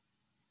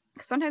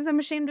 Sometimes I'm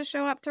ashamed to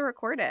show up to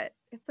record it.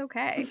 It's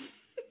okay.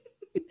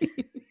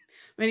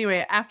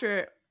 Anyway,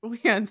 after we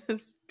had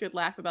this good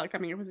laugh about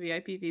coming up with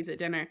VIPVs at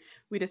dinner,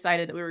 we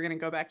decided that we were going to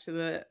go back to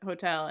the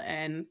hotel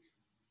and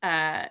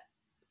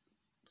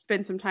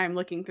spend some time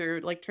looking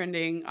through like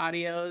trending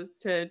audios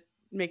to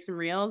make some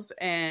reels.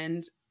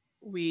 And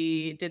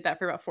we did that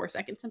for about 4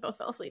 seconds and both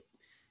fell asleep.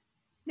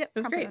 Yep, it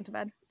was great. Went to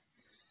bed.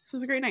 This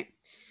was a great night.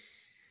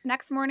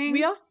 Next morning,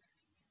 we also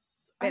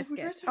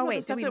biscuit.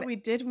 We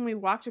did when we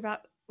walked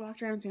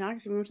around St.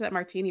 Augustine. We went to that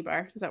martini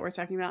bar. Is that what we're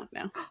talking about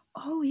now?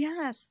 Oh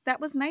yes,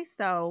 that was nice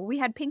though. We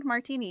had pink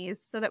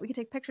martinis so that we could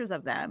take pictures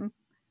of them.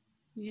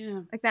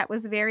 Yeah, like that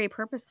was very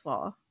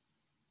purposeful.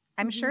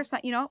 I'm sure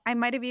some, I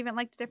might have even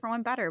liked a different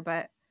one better,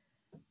 but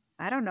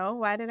I don't know.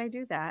 Why did I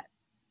do that?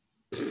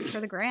 For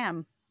the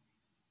gram.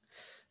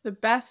 The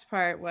best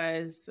part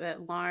was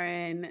that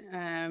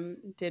Lauren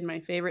did my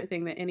favorite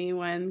thing that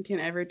anyone can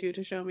ever do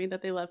to show me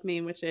that they love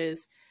me, which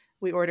is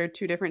we ordered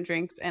 2 different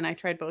drinks and I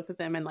tried both of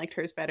them and liked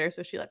hers better,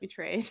 so she let me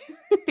trade.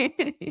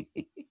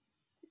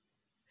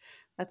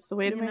 That's the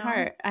way to my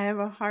heart. I have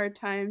a hard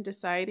time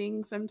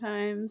deciding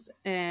sometimes,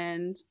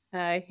 and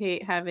I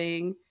hate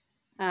having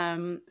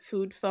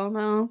food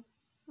FOMO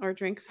or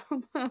drink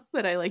FOMO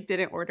that I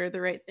didn't order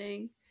the right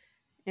thing,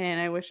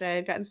 and I wish I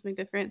had gotten something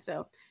different.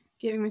 So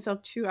giving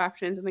myself 2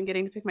 options and then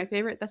getting to pick my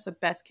favorite, that's the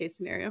best case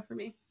scenario for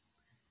me.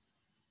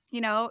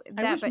 But now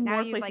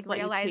you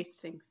realized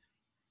taste things.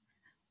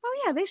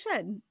 Oh yeah, they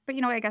should. But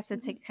I guess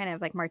it's kind of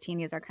like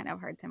martinis are kind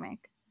of hard to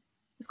make.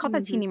 It's called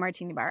the Teeny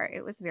Martini Bar.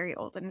 It was very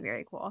old and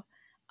very cool.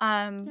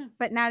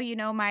 But now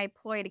my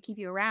ploy to keep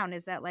you around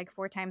is that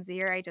 4 times a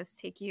year I just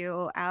take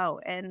you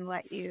out and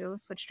let you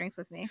switch drinks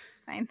with me.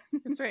 It's fine.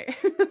 That's right.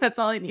 That's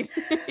all I need.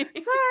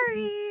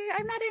 Sorry,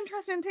 I'm not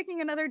interested in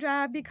taking another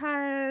job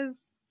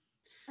because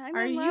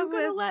are you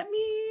gonna let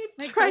me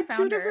try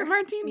 2 different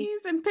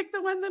martinis and pick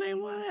the one that I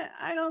want?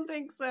 I don't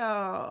think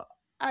so.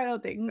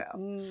 Okay.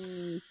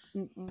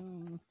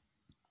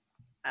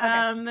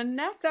 The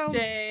next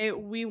day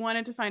we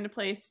wanted to find a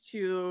place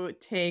to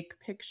take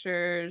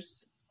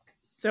pictures,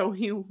 so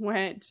we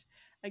went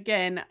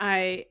again.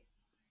 I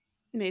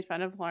made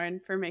fun of Lauren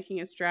for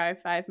making us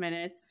drive 5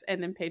 minutes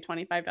and then pay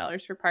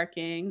 $25 for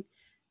parking,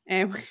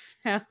 and we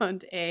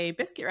found a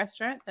biscuit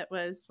restaurant that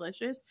was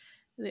delicious.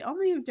 The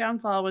only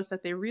downfall was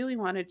that they really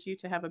wanted you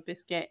to have a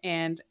biscuit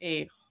and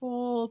a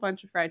whole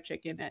bunch of fried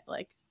chicken at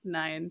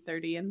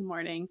 9:30 in the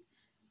morning,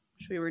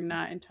 which we were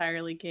not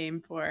entirely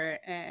game for,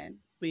 and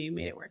we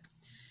made it work.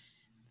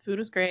 Food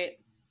was great.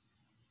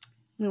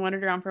 We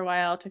wandered around for a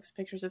while, took some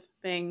pictures of some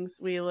things.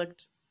 We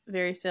looked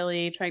very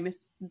silly trying to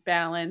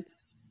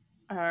balance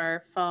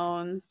our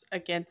phones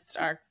against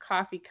our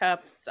coffee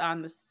cups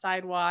on the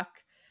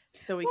sidewalk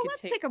so we could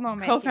take a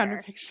moment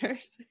co-founder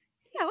pictures.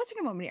 Yeah, let's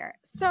take a moment here.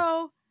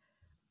 So,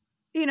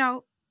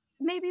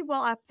 maybe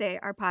we'll update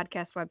our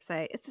podcast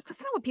website. It's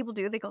not what people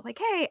do. They go like,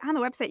 hey, on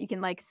the website, you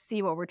can like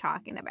see what we're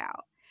talking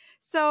about.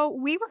 So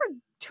we were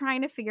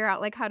trying to figure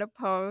out like how to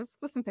pose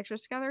with some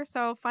pictures together.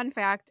 So fun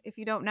fact, if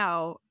you don't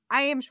know,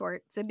 I am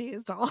short. Sydney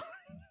is tall.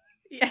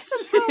 Yes.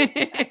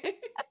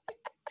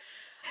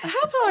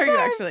 How tall are you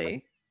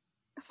actually?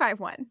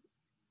 5'1".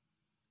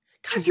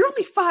 God, you're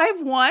only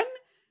 5'1"?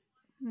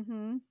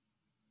 Mm-hmm.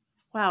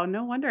 Wow,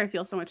 no wonder I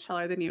feel so much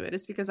taller than you. It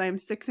is because I am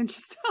 6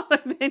 inches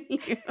taller than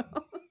you.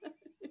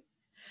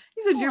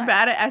 You said you're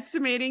bad at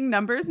estimating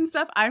numbers and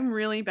stuff. I'm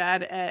really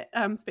bad at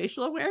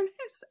spatial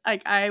awareness.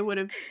 Like I would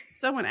have,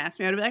 someone asked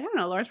me, I'd be like, I don't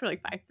know, Laura's for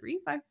like 5'3",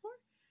 5'4".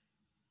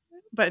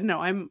 But no,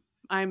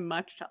 I'm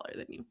much taller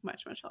than you,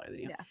 much taller than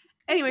you. Yeah.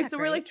 Anyway, so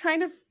we're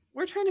trying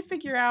to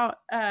figure out.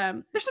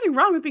 There's something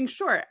wrong with being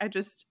short.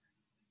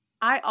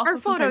 I also our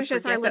photos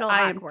just are a little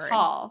awkward. I am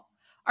tall.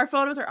 Our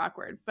photos are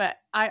awkward, but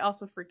I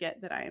also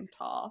forget that I am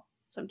tall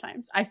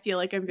sometimes. I feel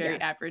like I'm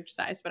very average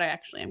size, but I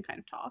actually am kind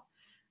of tall.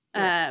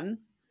 Weird.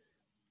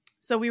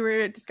 So we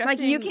were discussing,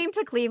 like, you came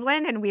to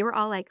Cleveland and we were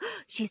all like, oh,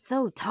 she's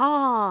so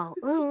tall.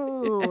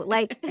 Ooh,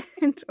 like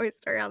in Toy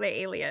Story, all the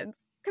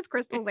aliens. Because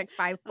Crystal's like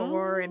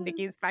 5'4" and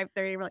Nikki's 5'3".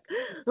 We're like,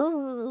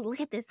 oh,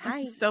 look at this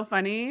height. This is so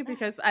funny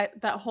because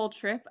that whole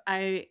trip,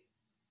 I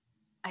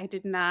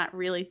did not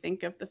really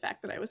think of the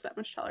fact that I was that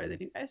much taller than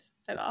you guys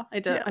at all. I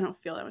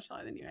don't feel that much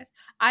taller than you guys.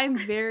 I'm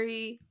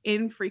very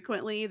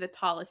infrequently the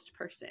tallest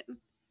person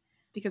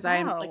because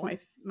I'm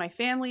like my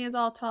family is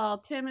all tall.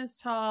 Tim is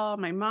tall.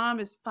 My mom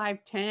is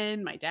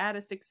 5'10". My dad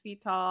is 6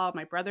 feet tall.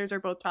 My brothers are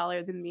both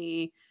taller than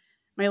me.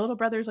 My little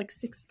brother is like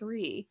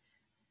 6'3".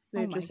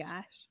 Oh my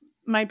gosh.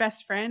 My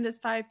best friend is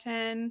 5'10".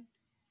 I'm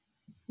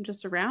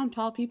just around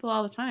tall people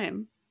all the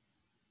time.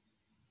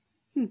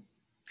 I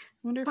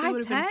wonder if we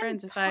would have been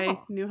friends if I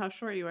knew how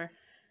short you were.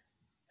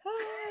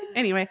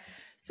 Anyway,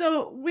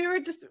 so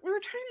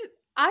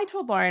I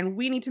told Lauren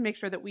we need to make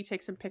sure that we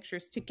take some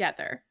pictures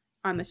together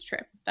on this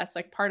trip. That's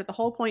like part of the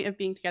whole point of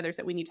being together is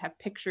that we need to have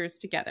pictures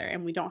together,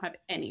 and we don't have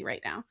any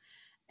right now.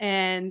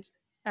 And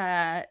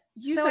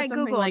you said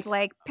something Googled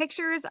like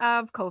pictures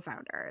of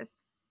co-founders.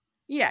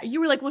 Yeah,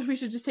 you were like, well, we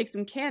should just take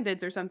some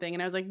candids or something.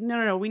 And I was like,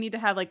 no, we need to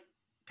have like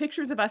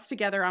pictures of us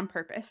together on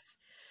purpose.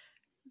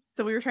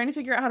 So we were trying to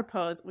figure out how to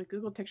pose. We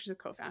Googled pictures of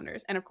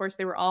co-founders. And of course,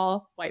 they were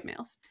all white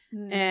males.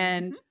 Mm-hmm.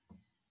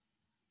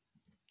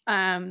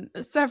 And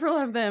several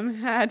of them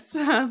had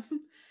some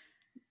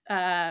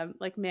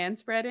like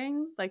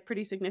manspreading, like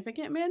pretty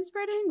significant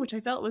manspreading, which I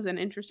felt was an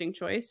interesting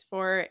choice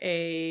for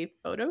a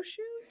photo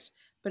shoot.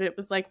 But it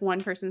was like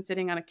one person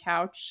sitting on a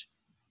couch,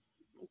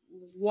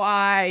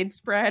 wide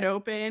spread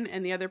open,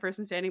 and the other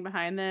person standing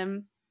behind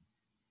them.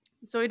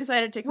 So we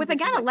decided to take some with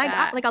again a leg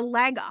up, like a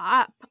leg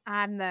up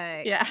on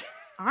the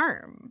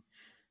arm.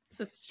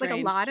 It's like a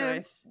lot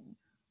choice.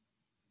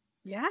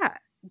 Of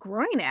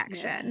groin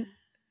action.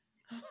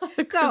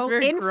 Yeah. So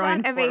in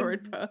front of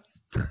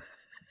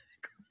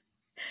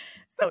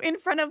so in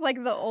front of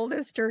like the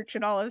oldest church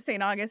in all of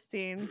St.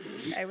 Augustine,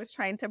 I was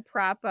trying to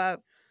prop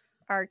up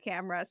our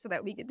camera so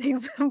that we could take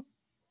some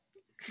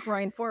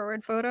groin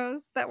forward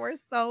photos that were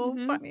so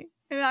funny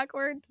and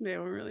awkward. They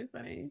were really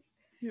funny.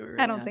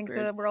 I don't think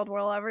the world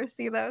will ever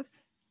see those.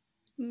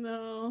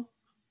 No.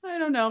 I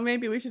don't know.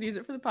 Maybe we should use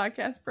it for the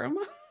podcast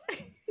promo.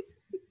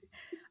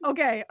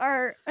 Okay.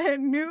 Our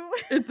new...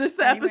 Is this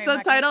the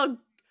episode title?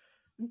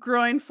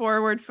 Groin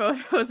forward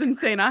photos in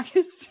St.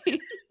 Augustine?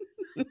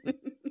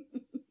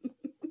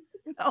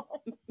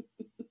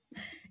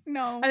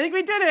 No. I think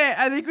we did it.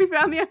 I think we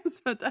found the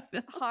episode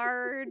title.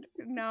 Hard.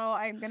 No,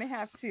 I'm going to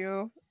have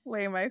to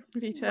lay my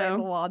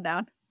wall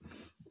down.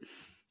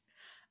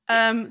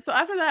 So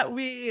after that,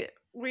 we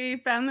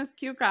found this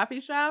cute coffee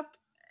shop,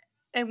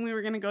 and we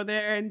were going to go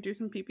there and do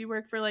some pee-pee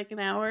work for like an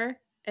hour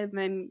and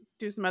then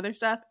do some other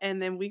stuff.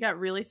 And then we got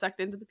really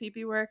sucked into the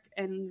pee-pee work,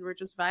 and we were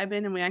just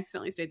vibing, and we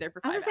accidentally stayed there for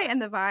 5 hours. I was going to say,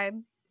 and the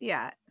vibe,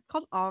 it's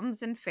called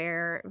Alms and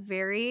Fair.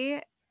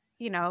 Very,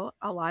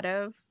 a lot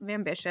of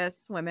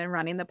ambitious women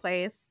running the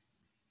place.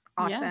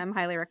 Awesome.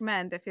 Highly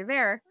recommend if you're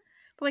there.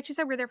 But like she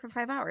said, we're there for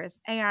 5 hours.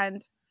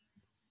 And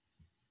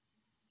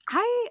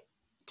I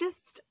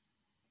just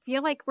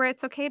feel like where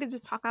it's okay to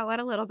just talk out loud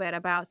a little bit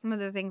about some of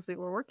the things we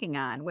were working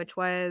on, which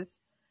was,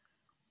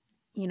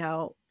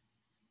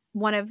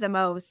 one of the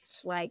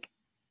most like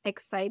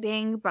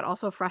exciting, but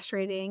also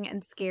frustrating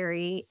and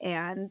scary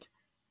and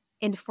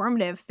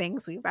informative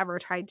things we've ever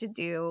tried to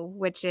do,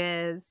 which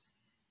is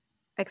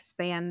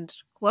expand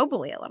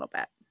globally a little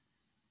bit.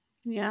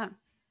 Yeah.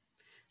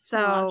 So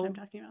I'm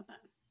talking about that.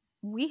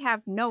 We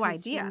have no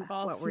idea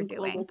what we're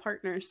doing. Global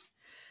partners.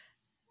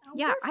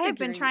 Yeah, I have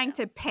been trying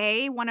to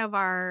pay one of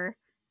our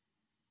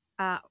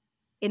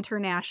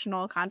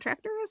international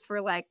contractors for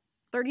like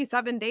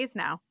 37 days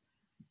now.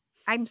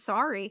 I'm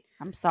sorry.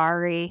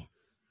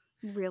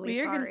 Really sorry. We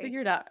are going to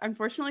figure it out.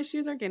 Unfortunately,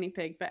 she's our guinea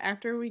pig, but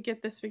after we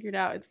get this figured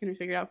out, it's going to be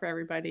figured out for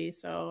everybody.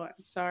 So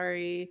I'm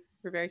sorry.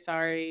 We're very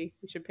sorry.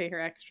 We should pay her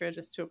extra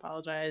just to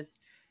apologize.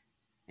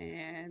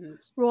 And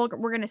we're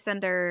going to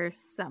send her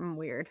something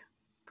weird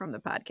from the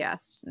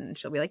podcast, and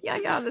she'll be like,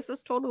 yeah, this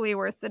was totally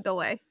worth the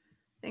delay.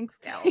 Thanks,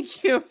 Gal.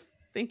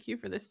 Thank you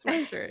for this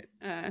sweatshirt.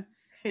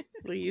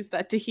 We'll use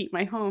that to heat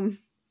my home.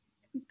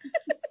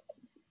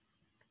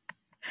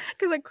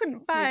 Because I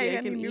couldn't buy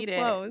any new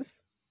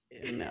clothes.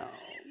 No.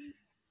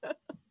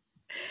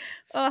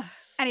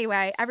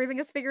 Anyway, everything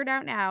is figured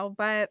out now,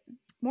 but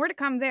more to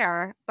come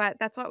there. But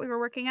that's what we were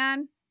working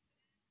on.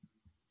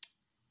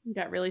 We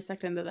got really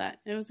sucked into that.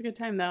 It was a good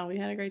time, though. We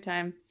had a great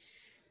time.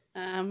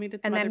 We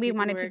did some and then we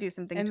wanted to do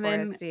something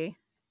touristy.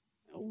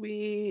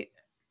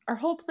 Our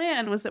whole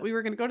plan was that we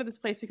were going to go to this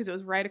place because it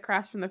was right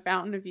across from the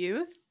Fountain of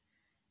Youth.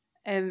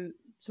 And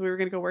so we were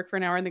going to go work for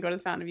an hour and then go to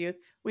the Fountain of Youth.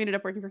 We ended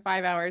up working for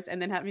 5 hours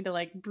and then having to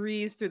like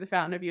breeze through the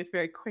Fountain of Youth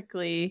very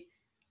quickly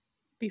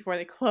before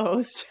they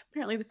closed.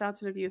 Apparently the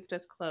Fountain of Youth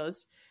just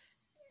closed.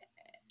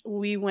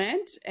 We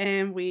went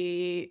and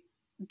we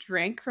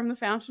drank from the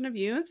Fountain of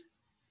Youth.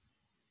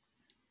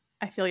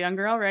 I feel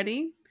younger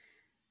already.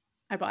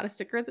 I bought a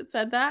sticker that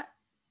said that.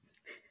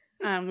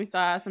 We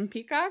saw some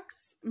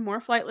peacocks, more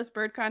flightless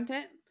bird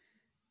content.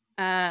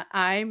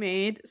 I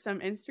made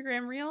some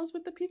Instagram reels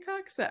with the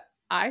peacocks that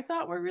I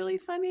thought were really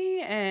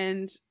funny,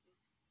 and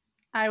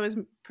I was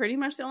pretty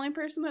much the only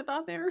person that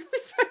thought they were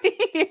really funny.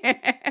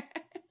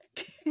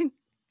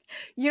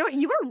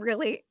 You were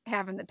really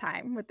having the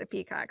time with the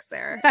peacocks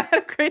there. I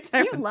had a great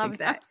time. You loved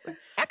that.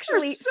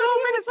 Actually, so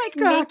many was like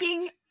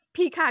making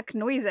peacock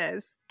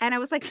noises, and I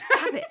was like,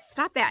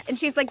 stop that. And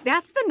she's like,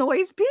 that's the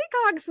noise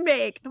peacocks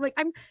make. I'm like,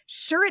 I'm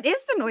sure it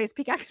is the noise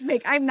peacocks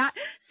make. I'm not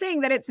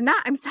saying that it's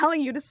not. I'm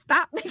telling you to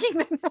stop making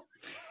the noise.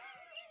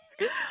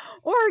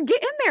 Or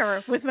get in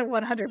there with the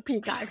 100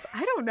 peacocks.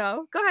 I don't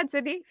know. Go ahead,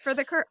 Sydney, for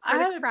the crowd.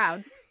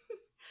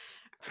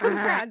 For the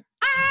crowd.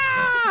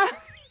 Ah!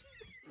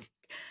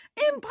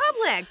 In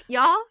public,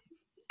 y'all.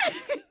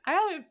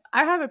 I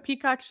have a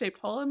peacock-shaped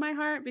hole in my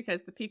heart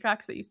because the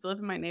peacocks that used to live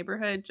in my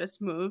neighborhood just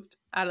moved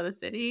out of the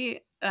city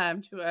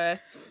to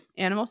a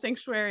animal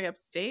sanctuary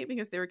upstate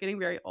because they were getting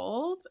very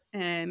old,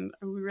 and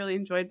we really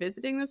enjoyed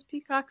visiting those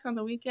peacocks on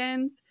the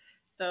weekends.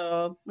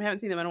 So we haven't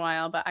seen them in a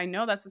while, but I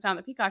know that's the sound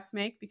that peacocks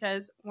make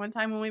because one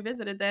time when we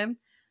visited them,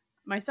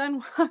 my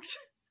son walked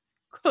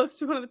close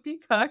to one of the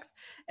peacocks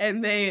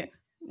and they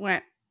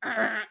went,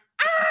 ah,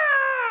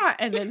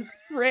 and then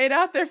sprayed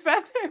out their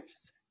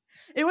feathers.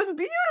 It was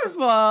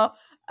beautiful.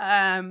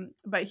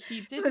 But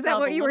he did. So is that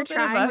what you were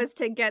trying was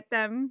to get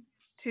them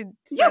to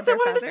yes, I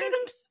wanted to see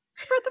them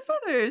spread the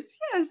feathers.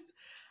 Yes.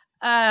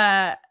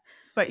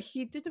 But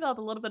he did develop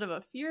a little bit of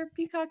a fear of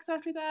peacocks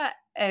after that,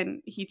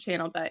 and he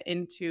channeled that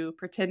into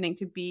pretending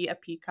to be a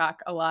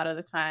peacock a lot of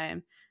the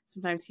time.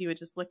 Sometimes he would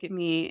just look at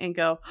me and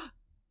go,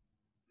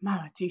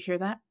 "Mama, do you hear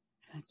that?"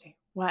 And I'd say,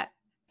 "What?"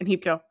 And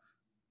he'd go,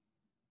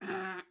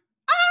 "Ah,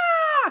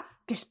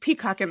 there's a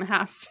peacock in the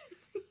house."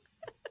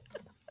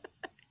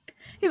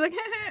 He's like,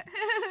 that's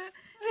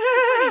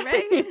funny,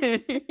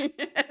 right?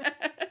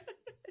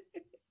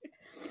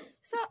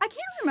 So I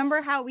can't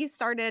remember how we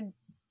started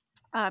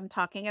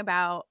talking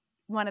about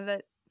one of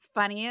the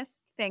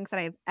funniest things that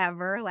I've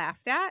ever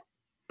laughed at.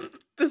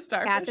 The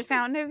starfish. At the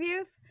Fountain of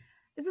Youth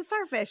is the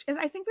starfish.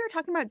 I think we were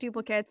talking about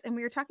duplicates, and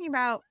we were talking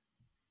about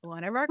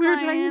one of our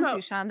clients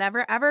who shall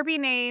never ever be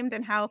named,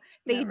 and how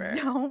they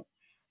don't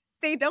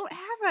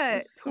have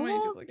a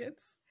tool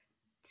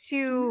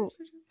to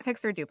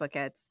fix their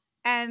duplicates.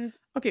 And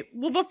okay,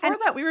 well, before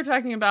that, we were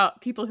talking about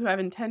people who have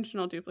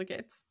intentional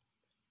duplicates,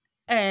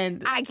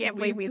 and I can't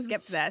believe we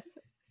skipped this.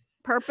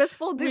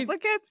 Purposeful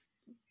duplicates.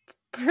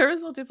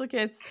 Purposeful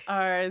duplicates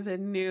are the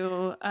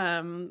new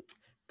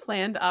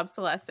planned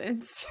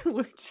obsolescence,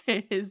 which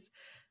is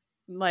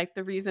like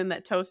the reason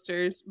that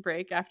toasters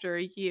break after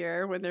a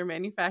year when they're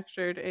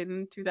manufactured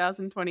in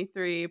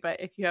 2023. But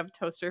if you have a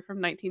toaster from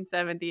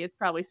 1970, it's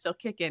probably still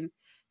kicking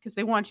because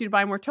they want you to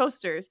buy more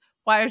toasters.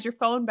 Why does your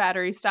phone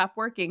battery stop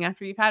working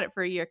after you've had it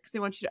for a year? Because they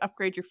want you to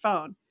upgrade your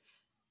phone.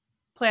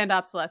 Planned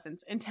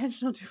obsolescence.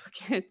 Intentional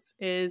duplicates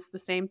is the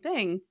same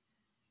thing.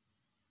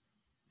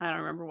 I don't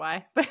remember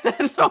why, but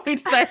that's what we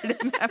decided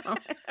in that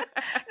moment.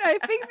 I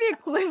think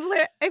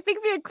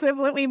the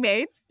equivalent we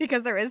made,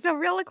 because there is no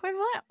real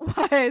equivalent,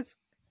 was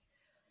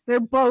they're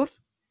both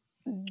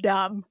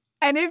dumb.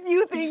 And if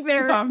you think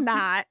they're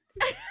not,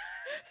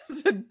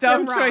 it's a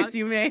dumb choice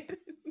you made.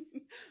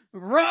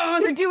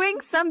 Wrong. You're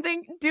doing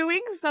something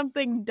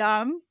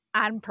dumb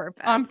on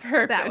purpose. On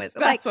purpose.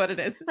 That's what it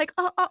is. Like,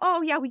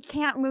 oh yeah, we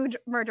can't merge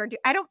our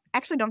I don't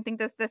think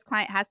this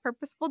client has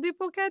purposeful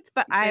duplicates,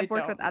 but I've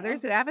worked with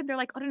others who haven't. They're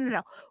like, oh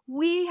no.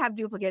 We have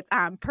duplicates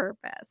on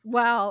purpose.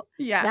 Well,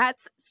 yeah.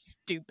 That's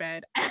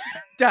stupid.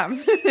 Dumb.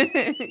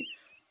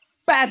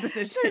 Bad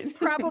decision. There's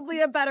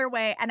probably a better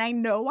way, and I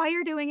know why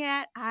you're doing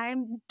it. I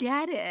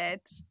get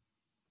it.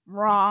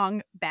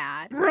 Wrong.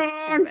 Bad.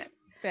 Wrong.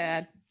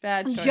 Bad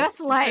choice.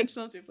 Just like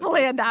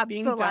planned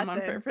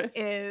obsolescence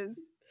is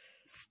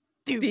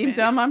stupid. Being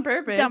dumb on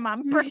purpose. Dumb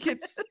on purpose.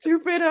 It's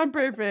stupid on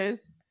purpose.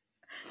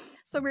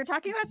 So we were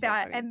talking about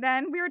that, funny. And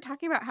then we were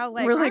talking about how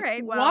we're like all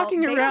right, well,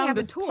 walking around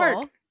this tool.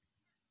 Park.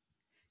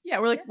 Yeah,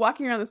 we're like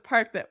walking around this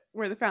park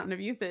where the Fountain of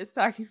Youth is,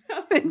 talking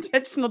about the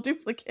intentional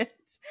duplicates.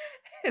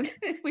 And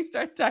then we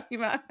start talking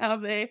about how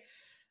they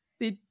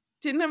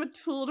didn't have a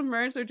tool to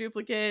merge their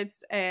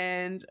duplicates,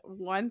 and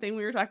one thing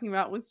we were talking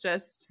about was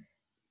just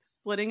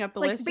splitting up the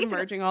list and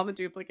merging all the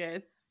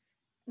duplicates.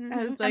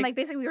 Mm-hmm. And like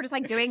basically we were just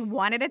like doing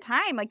one at a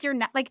time. Like you're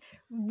not like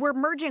we're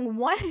merging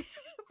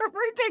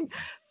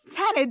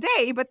 10 a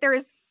day, but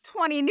there's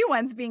 20 new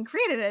ones being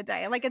created a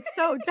day. Like it's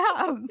so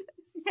dumb.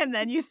 And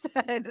then you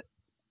said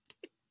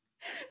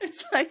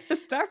it's like the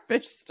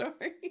starfish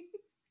story.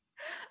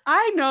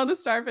 I know the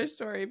starfish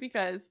story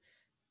because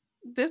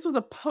this was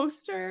a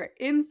poster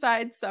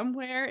inside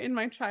somewhere in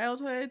my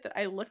childhood that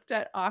I looked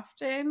at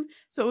often.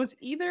 So it was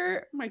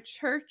either my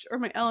church or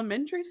my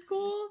elementary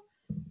school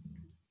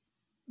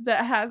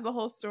that has the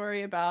whole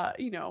story about,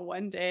 you know,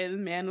 one day the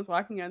man was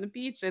walking on the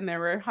beach and there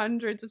were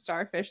hundreds of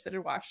starfish that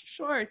had washed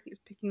ashore, and he's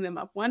picking them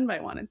up one by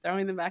one and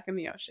throwing them back in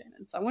the ocean.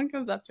 And someone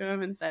comes up to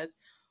him and says,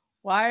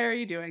 "Why are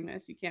you doing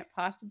this? You can't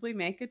possibly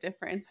make a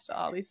difference to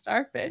all these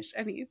starfish."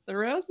 And he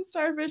throws the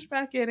starfish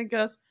back in and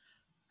goes,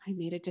 "I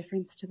made a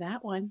difference to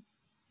that one."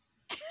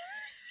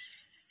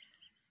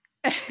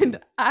 And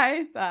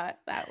I thought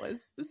that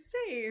was the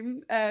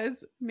same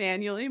as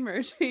manually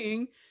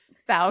merging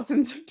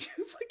thousands of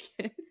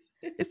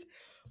duplicates.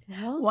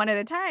 Well, one at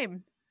a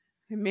time.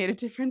 I made a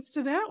difference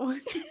to that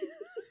one.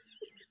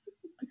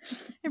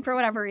 And for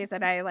whatever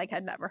reason, I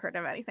had never heard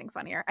of anything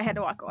funnier. I had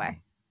to walk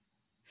away.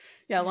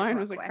 Yeah, Lauren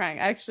was crying.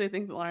 I actually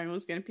think that Lauren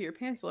was going to pee her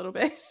pants a little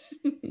bit.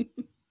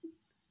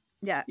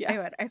 Yeah, I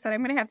would. I said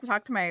I'm going to have to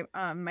talk to my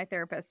my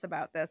therapist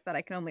about this, that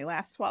I can only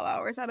last 12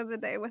 hours out of the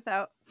day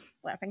without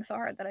laughing so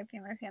hard that I pee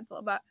my pants a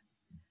little bit.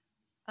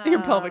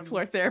 Your pelvic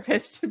floor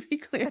therapist, to be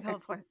clear.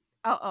 Pelvic floor.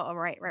 Oh,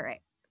 right.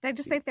 Did I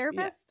just say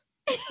therapist?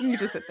 Yeah. You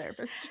just said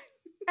therapist.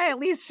 I at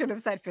least should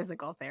have said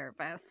physical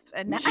therapist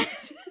and not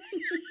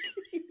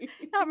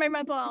my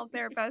mental health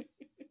therapist.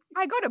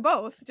 I go to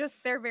both. Just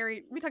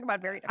we talk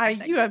about very different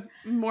things. You have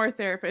more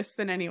therapists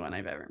than anyone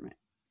I've ever met.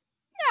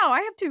 No,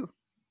 I have 2.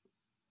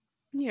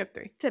 You have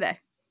 3 today.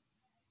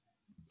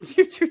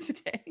 You have 2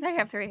 today. I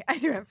have 3. I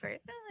do have 3.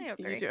 I have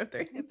 3. You do have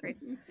 3. I have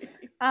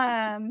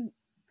 3.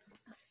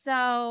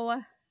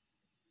 So.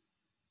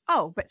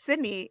 Oh, but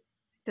Sydney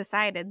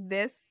decided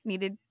this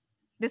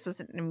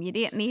was an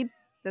immediate need.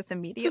 This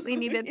immediately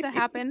needed to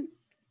happen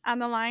on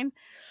the line.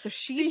 So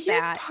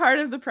here's part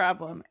of the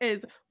problem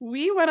is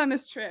we went on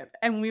this trip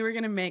and we were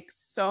going to make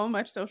so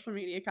much social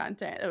media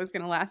content that was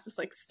going to last us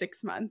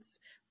 6 months.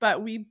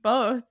 But we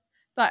both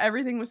thought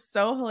everything was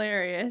so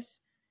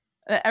hilarious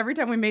that every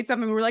time we made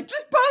something, we were like,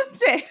 just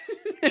post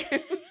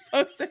it.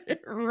 Posted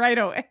it right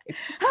away.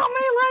 How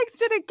many likes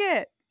did it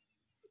get?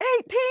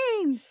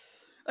 18.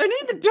 I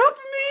need the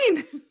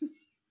dopamine.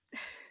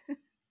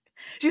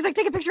 She was like,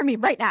 take a picture of me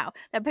right now.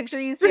 That picture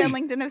you see on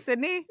LinkedIn of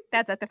Sydney,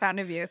 that's at the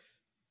Fountain View.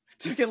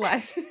 Took it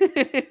live.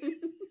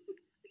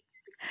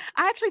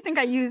 I actually think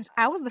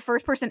I was the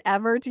first person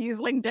ever to use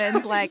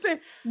LinkedIn's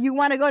you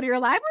want to go to your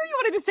live, or you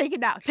want to just take it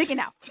now? Take it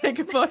now. Take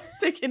a photo.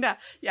 Take it now.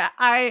 Yeah,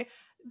 I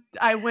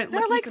went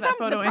looking for that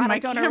photo in my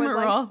camera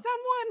roll.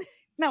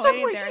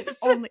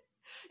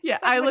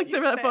 I looked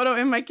at that photo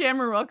in my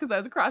camera roll because I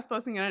was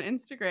cross-posting it on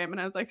Instagram, and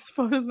I was like, this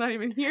photo's not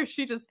even here.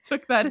 She just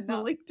took that in the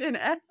LinkedIn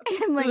app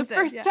for the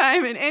first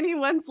time in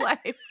anyone's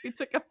life. We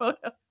took a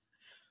photo.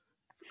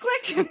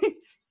 Click.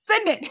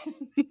 Send it.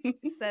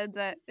 Said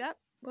that. Yep.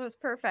 It was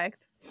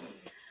perfect.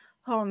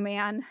 Oh,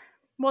 man.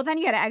 Well, then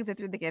you had to exit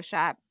through the gift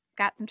shop.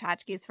 Got some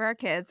tchotchkes for our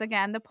kids.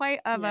 Again, the plight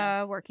of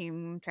a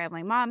working,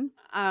 traveling mom.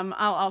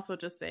 I'll also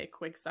just say a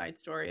quick side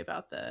story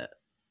about the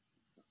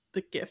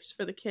gift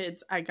for the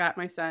kids. I got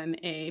my son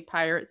a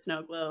pirate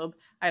snow globe.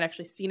 I'd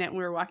actually seen it when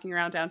we were walking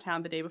around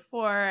downtown the day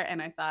before,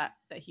 and I thought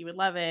that he would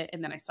love it.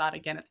 And then I saw it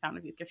again at the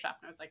Fountain View gift shop,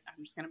 and I was like,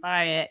 I'm just going to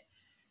buy it.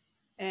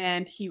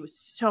 And he was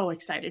so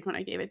excited when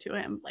I gave it to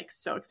him,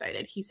 so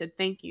excited. He said,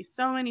 thank you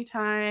so many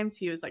times.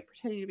 He was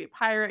pretending to be a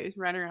pirate. He was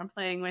running around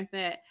playing with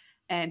it.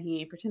 And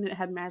he pretended it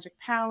had magic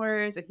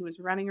powers, and he was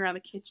running around the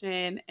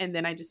kitchen. And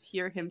then I just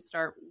hear him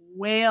start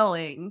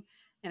wailing.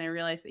 And I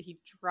realized that he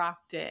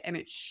dropped it and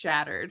it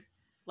shattered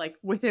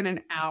within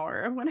an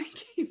hour of when I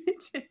gave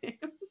it to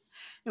him.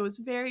 It was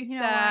very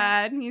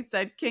sad. And he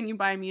said, can you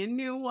buy me a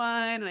new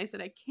one? And I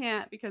said, I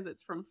can't because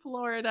it's from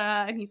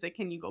Florida. And he said,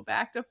 can you go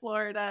back to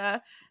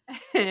Florida?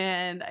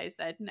 And I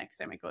said, next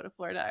time I go to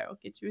Florida, I will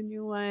get you a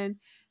new one.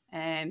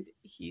 And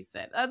he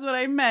said, that's what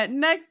I meant.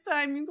 Next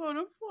time you go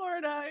to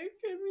Florida,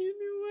 give me a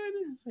new one.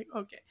 And I was like,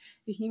 okay.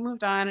 He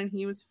moved on and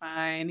he was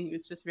fine. He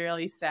was just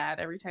really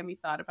sad every time he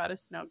thought about a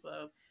snow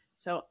globe.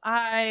 So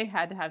I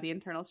had to have the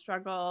internal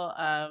struggle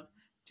of,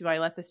 do I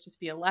let this just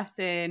be a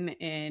lesson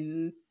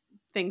in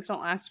things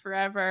don't last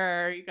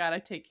forever, you got to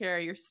take care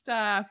of your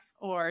stuff,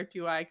 or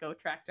do I go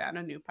track down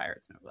a new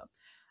pirate snow globe?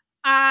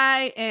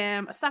 I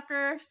am a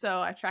sucker,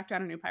 so I tracked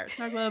down a new pirate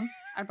snow globe.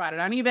 I bought it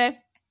on eBay.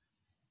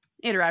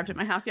 It arrived at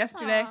my house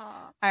yesterday.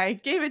 Aww. I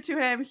gave it to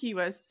him. He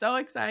was so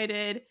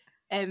excited.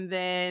 And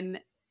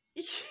then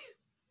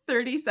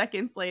 30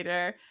 seconds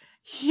later,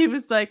 he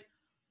was like,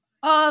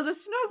 the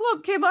snow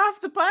globe came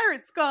off the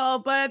pirate skull,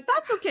 but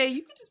that's okay.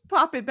 You can just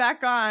pop it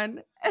back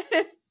on.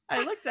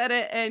 I looked at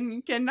it and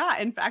you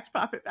cannot, in fact,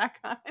 pop it back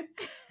on.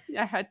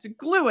 I had to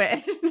glue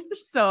it.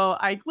 So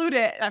I glued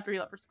it after we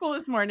left for school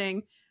this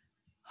morning.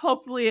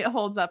 Hopefully it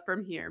holds up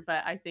from here,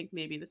 but I think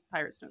maybe this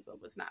pirate snow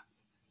globe was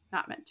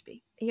not meant to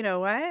be. You know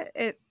what?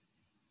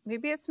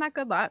 Maybe it's not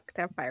good luck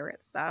to have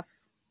pirate stuff.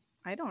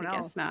 I don't know. I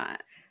guess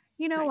not.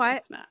 You know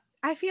what?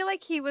 I feel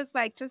like he was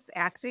like just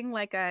acting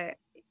like a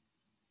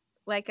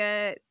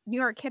New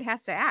York kid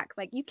has to act.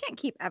 Like, you can't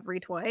keep every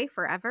toy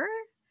forever.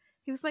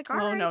 He was like, all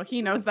right. No,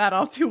 he knows that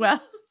all too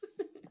well.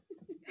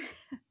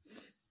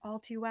 All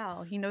too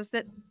well. He knows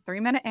the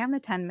 3-minute and the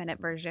 10-minute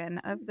version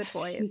of the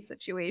toy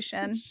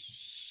situation.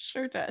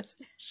 Sure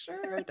does.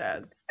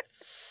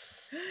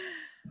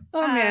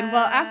 Oh man.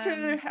 Well,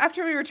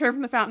 after we returned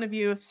from the Fountain of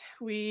Youth,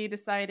 we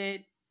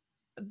decided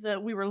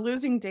that we were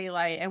losing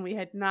daylight and we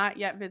had not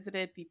yet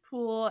visited the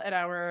pool at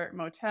our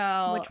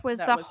motel. Which was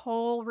the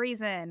whole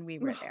reason we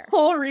were there. The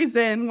whole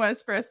reason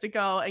was for us to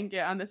go and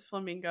get on this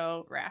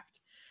flamingo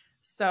raft.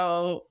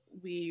 So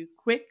we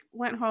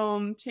went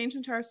home, changed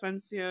into our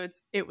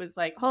swimsuits. It was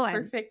like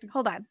perfect.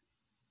 Hold on.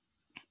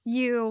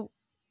 You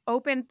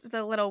opened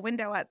the little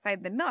window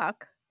outside the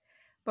Nook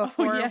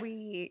before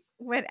we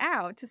went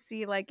out to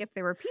see like if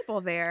there were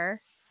people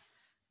there.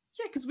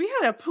 Yeah, because we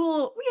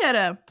had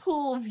a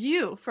pool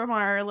view from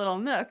our little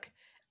Nook,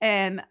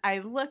 and I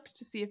looked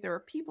to see if there were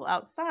people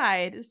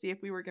outside to see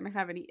if we were going to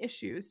have any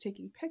issues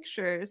taking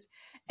pictures,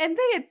 and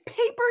they had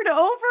papered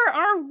over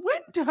our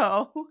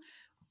window,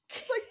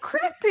 like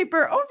craft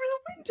paper over the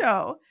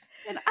window,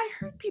 and I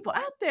heard people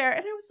out there,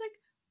 and I was like,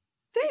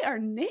 they are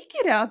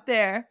naked out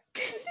there.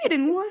 They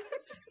didn't want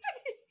us to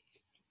see.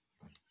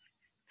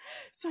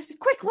 So I said,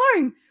 quick,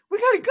 Lauren, we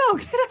gotta go.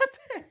 Get out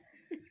there.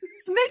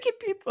 It's naked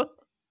people.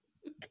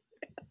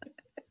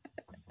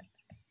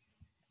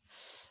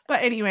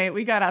 But anyway,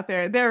 we got out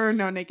there. There were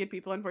no naked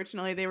people,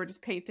 unfortunately. They were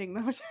just painting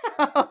the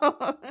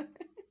hotel.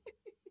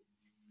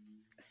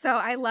 So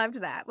I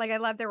loved that. Like, I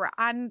loved there were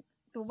on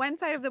the one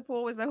side of the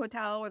pool was the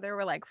hotel where there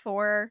were like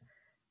 4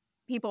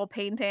 people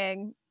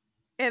painting,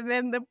 and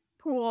then the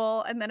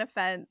pool, and then a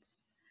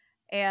fence,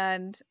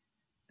 and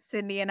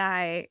Sydney and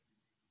I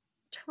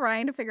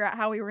trying to figure out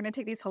how we were going to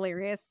take these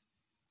hilarious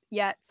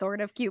yet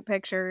sort of cute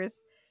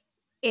pictures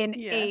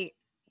it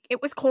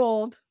was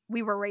cold.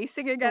 We were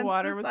racing against the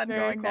water was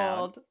very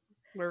cold. Down.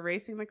 We're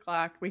racing the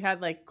clock. We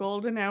had like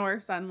golden hour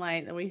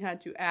sunlight and we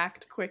had to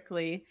act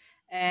quickly.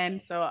 And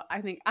so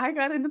I think I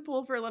got in the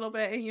pool for a little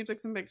bit and you took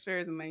some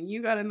pictures, and then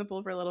you got in the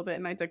pool for a little bit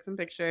and I took some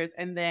pictures.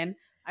 And then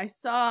I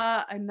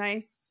saw a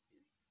nice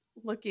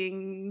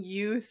looking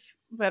youth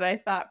that I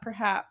thought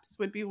perhaps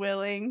would be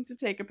willing to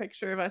take a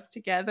picture of us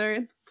together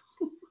in the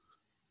pool.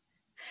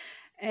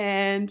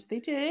 And they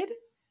did.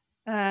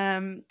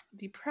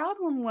 The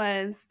problem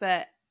was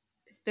that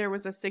there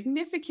was a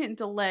significant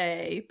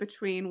delay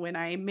between when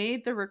I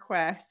made the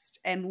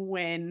request and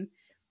when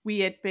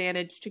we had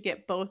managed to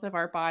get both of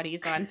our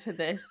bodies onto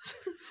this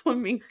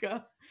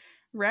flamingo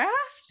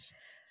raft.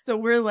 So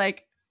we're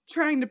like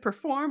trying to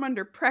perform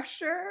under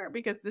pressure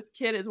because this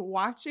kid is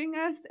watching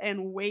us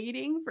and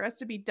waiting for us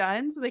to be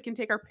done so they can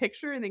take our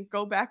picture and then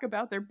go back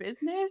about their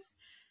business,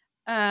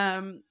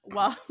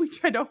 while we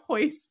try to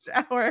hoist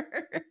our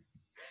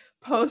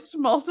post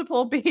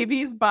multiple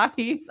babies'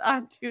 bodies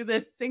onto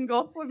this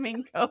single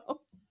flamingo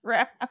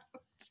raft.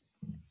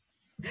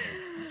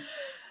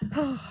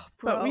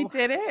 But we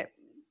did it.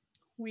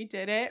 We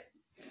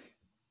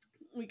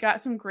got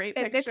some great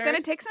pictures. It's going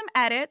to take some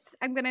edits.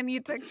 I'm going to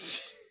need to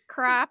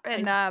crop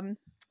and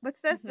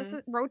what's this? Mm-hmm. This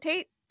is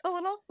rotate a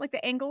little. Like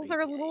the angles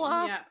are a little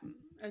off. Yeah.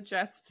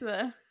 Adjust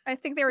the I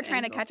think they were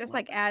trying to catch us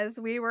like as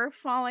we were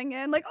falling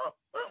in. Like,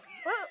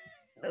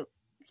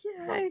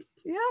 yeah.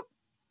 Yep.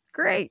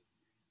 Great.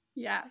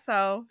 Yeah.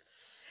 So,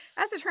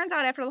 as it turns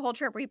out, after the whole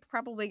trip, we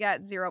probably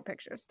got 0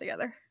 pictures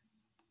together.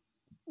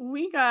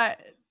 We got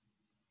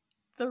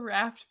the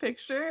raft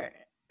picture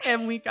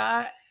and we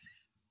got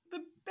the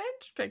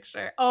bench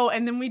picture. Oh,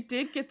 and then we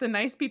did get the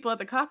nice people at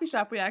the coffee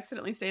shop we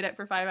accidentally stayed at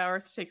for 5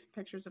 hours to take some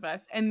pictures of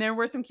us. And there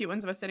were some cute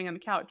ones of us sitting on the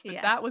couch.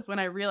 But that was when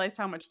I realized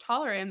how much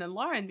taller I am than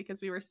Lauren,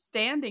 because we were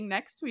standing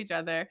next to each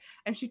other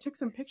and she took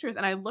some pictures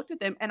and I looked at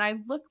them and I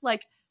looked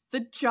like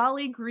the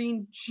Jolly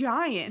Green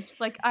Giant.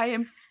 Like I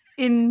am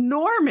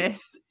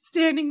enormous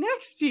standing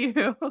next to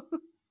you.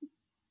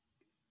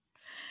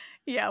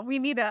 Yeah, we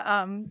need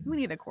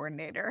a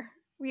coordinator.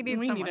 We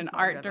need an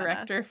art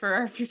director for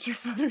our future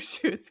photo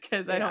shoots,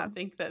 because I don't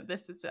think that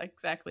this is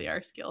exactly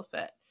our skill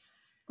set.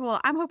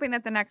 Well, I'm hoping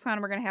that the next one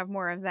we're going to have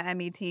more of the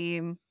Emmy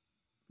team.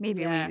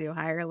 Maybe we do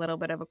hire a little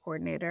bit of a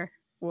coordinator.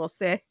 We'll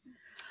see.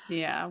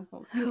 Yeah,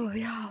 we'll see. Oh,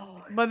 yeah.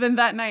 But then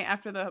that night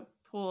after the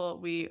pool,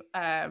 we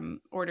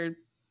ordered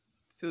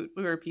food.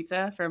 We ordered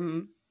pizza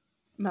from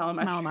Mellow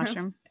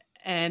Mushroom.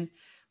 And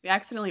we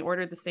accidentally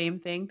ordered the same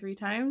thing 3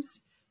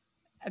 times.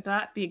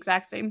 Not the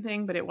exact same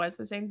thing, but it was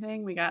the same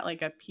thing. We got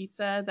like a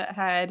pizza that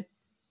had,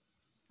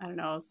 I don't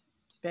know,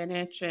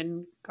 spinach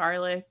and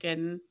garlic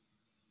and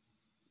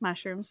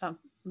mushrooms.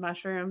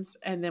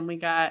 And then we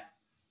got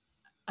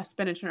a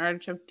spinach and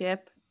artichoke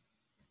dip.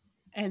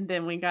 And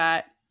then we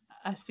got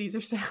a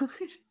Caesar salad.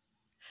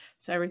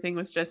 So everything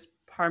was just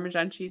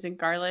Parmesan cheese and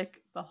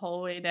garlic the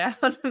whole way down.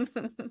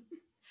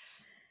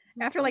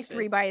 After like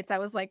 3 bites, I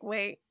was like,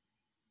 wait,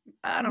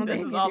 I don't think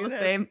this is all the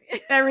same.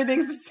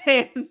 Everything's the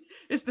same.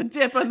 It's the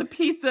dip on the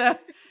pizza.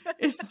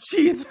 It's the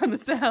cheese on the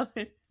salad.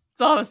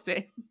 It's all the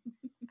same.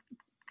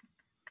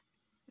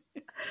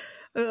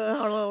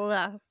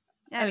 Anyway.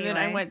 And then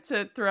I went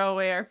to throw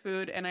away our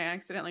food and I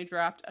accidentally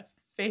dropped a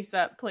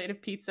face-up plate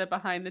of pizza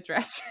behind the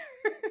dresser.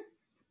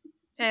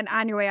 And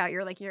on your way out,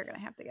 you're like, you're going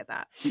to have to get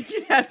that.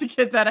 You have to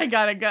get that. I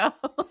got to go.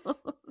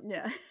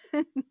 Yeah.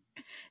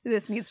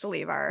 This needs to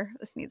leave our room.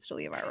 This needs to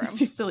leave our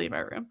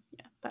room.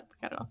 Yeah, but we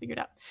got it all figured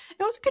out.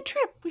 It was a good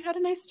trip. We had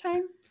a nice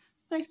time.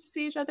 Nice to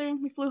see each other.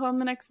 We flew home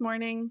the next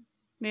morning,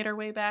 made our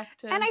way back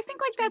to. And I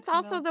think like that's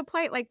also the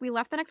plight. Like we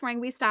left the next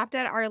morning. We stopped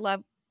at our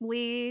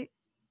lovely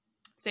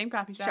same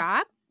coffee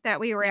shop that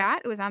we were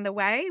at. It was on the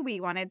way.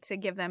 We wanted to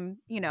give them,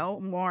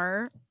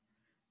 more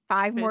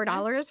 $5 more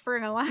for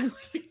an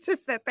allowance to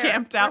sit there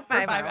camped out for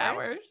 5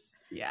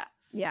 hours. Yeah.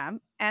 Yeah.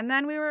 And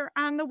then we were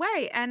on the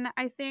way. And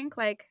I think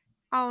like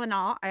all in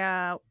all,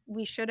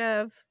 we should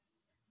have,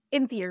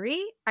 in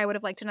theory, I would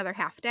have liked another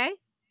half day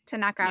to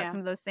knock out some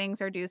of those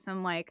things or do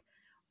some like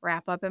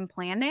wrap up and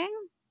planning.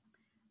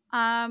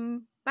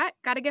 But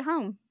got to get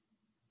home.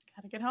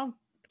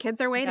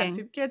 Kids are waiting.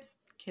 See the kids.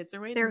 Kids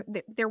are waiting.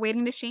 They're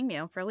waiting to shame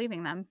you for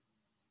leaving them.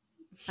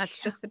 That's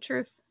just the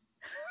truth.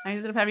 I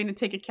ended up having to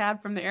take a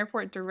cab from the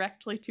airport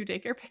directly to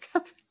daycare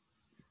pickup.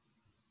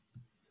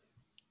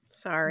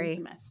 Sorry. It was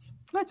a mess.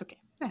 That's okay.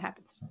 That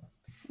happens.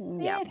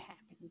 Yeah. It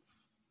happens.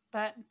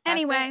 But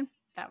anyway,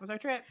 that was our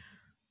trip.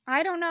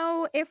 I don't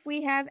know if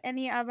we have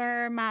any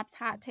other Mops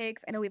hot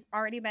takes. I know we've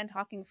already been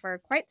talking for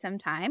quite some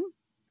time.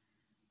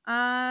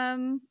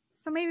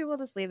 So maybe we'll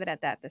just leave it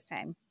at that this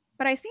time.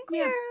 But I think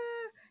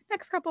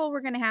next couple we're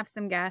going to have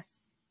some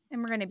guests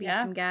and we're going to be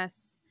some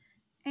guests.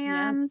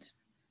 And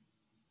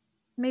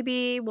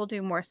maybe we'll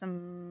do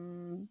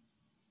some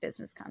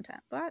business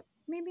content, but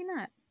maybe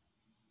not.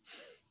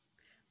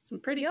 Some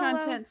pretty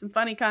content, some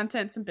funny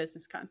content, some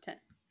business content.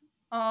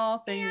 All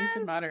things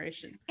in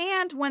moderation.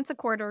 And once a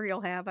quarter, you'll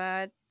have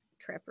a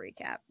trip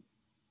recap.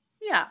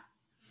 Yeah.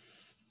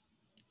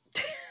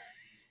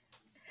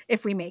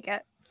 If we make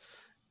it.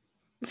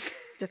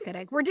 Just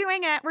kidding. We're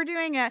doing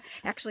it.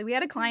 Actually, we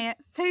had a client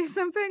say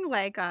something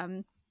like,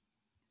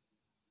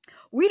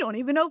 we don't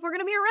even know if we're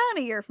going to be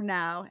around a year from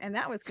now. And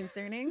that was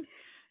concerning.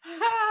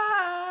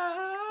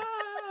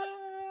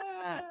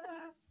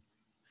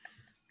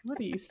 What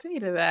do you say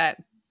to that?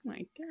 Oh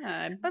my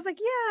God. I was like,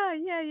 yeah.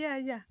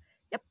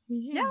 Yep.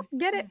 Yeah,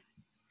 get it.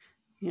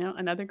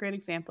 Another great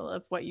example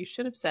of what you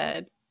should have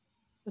said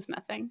was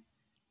nothing.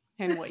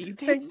 And what you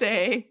did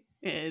say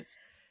is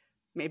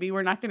maybe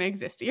we're not going to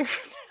exist a year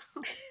from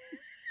now.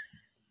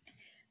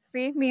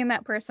 See, me and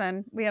that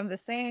person, we have the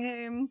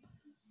same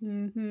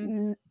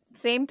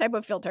type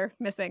of filter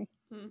missing.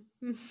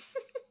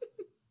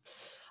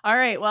 All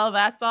right. Well,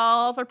 that's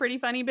all for Pretty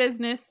Funny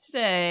Business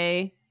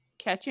today.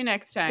 Catch you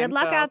next time. Good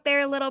luck out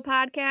there, little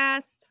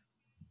podcast.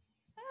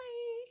 Bye.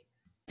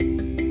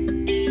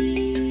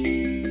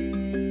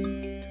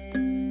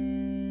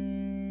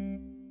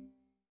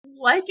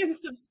 Like and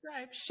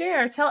subscribe,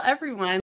 share, tell everyone.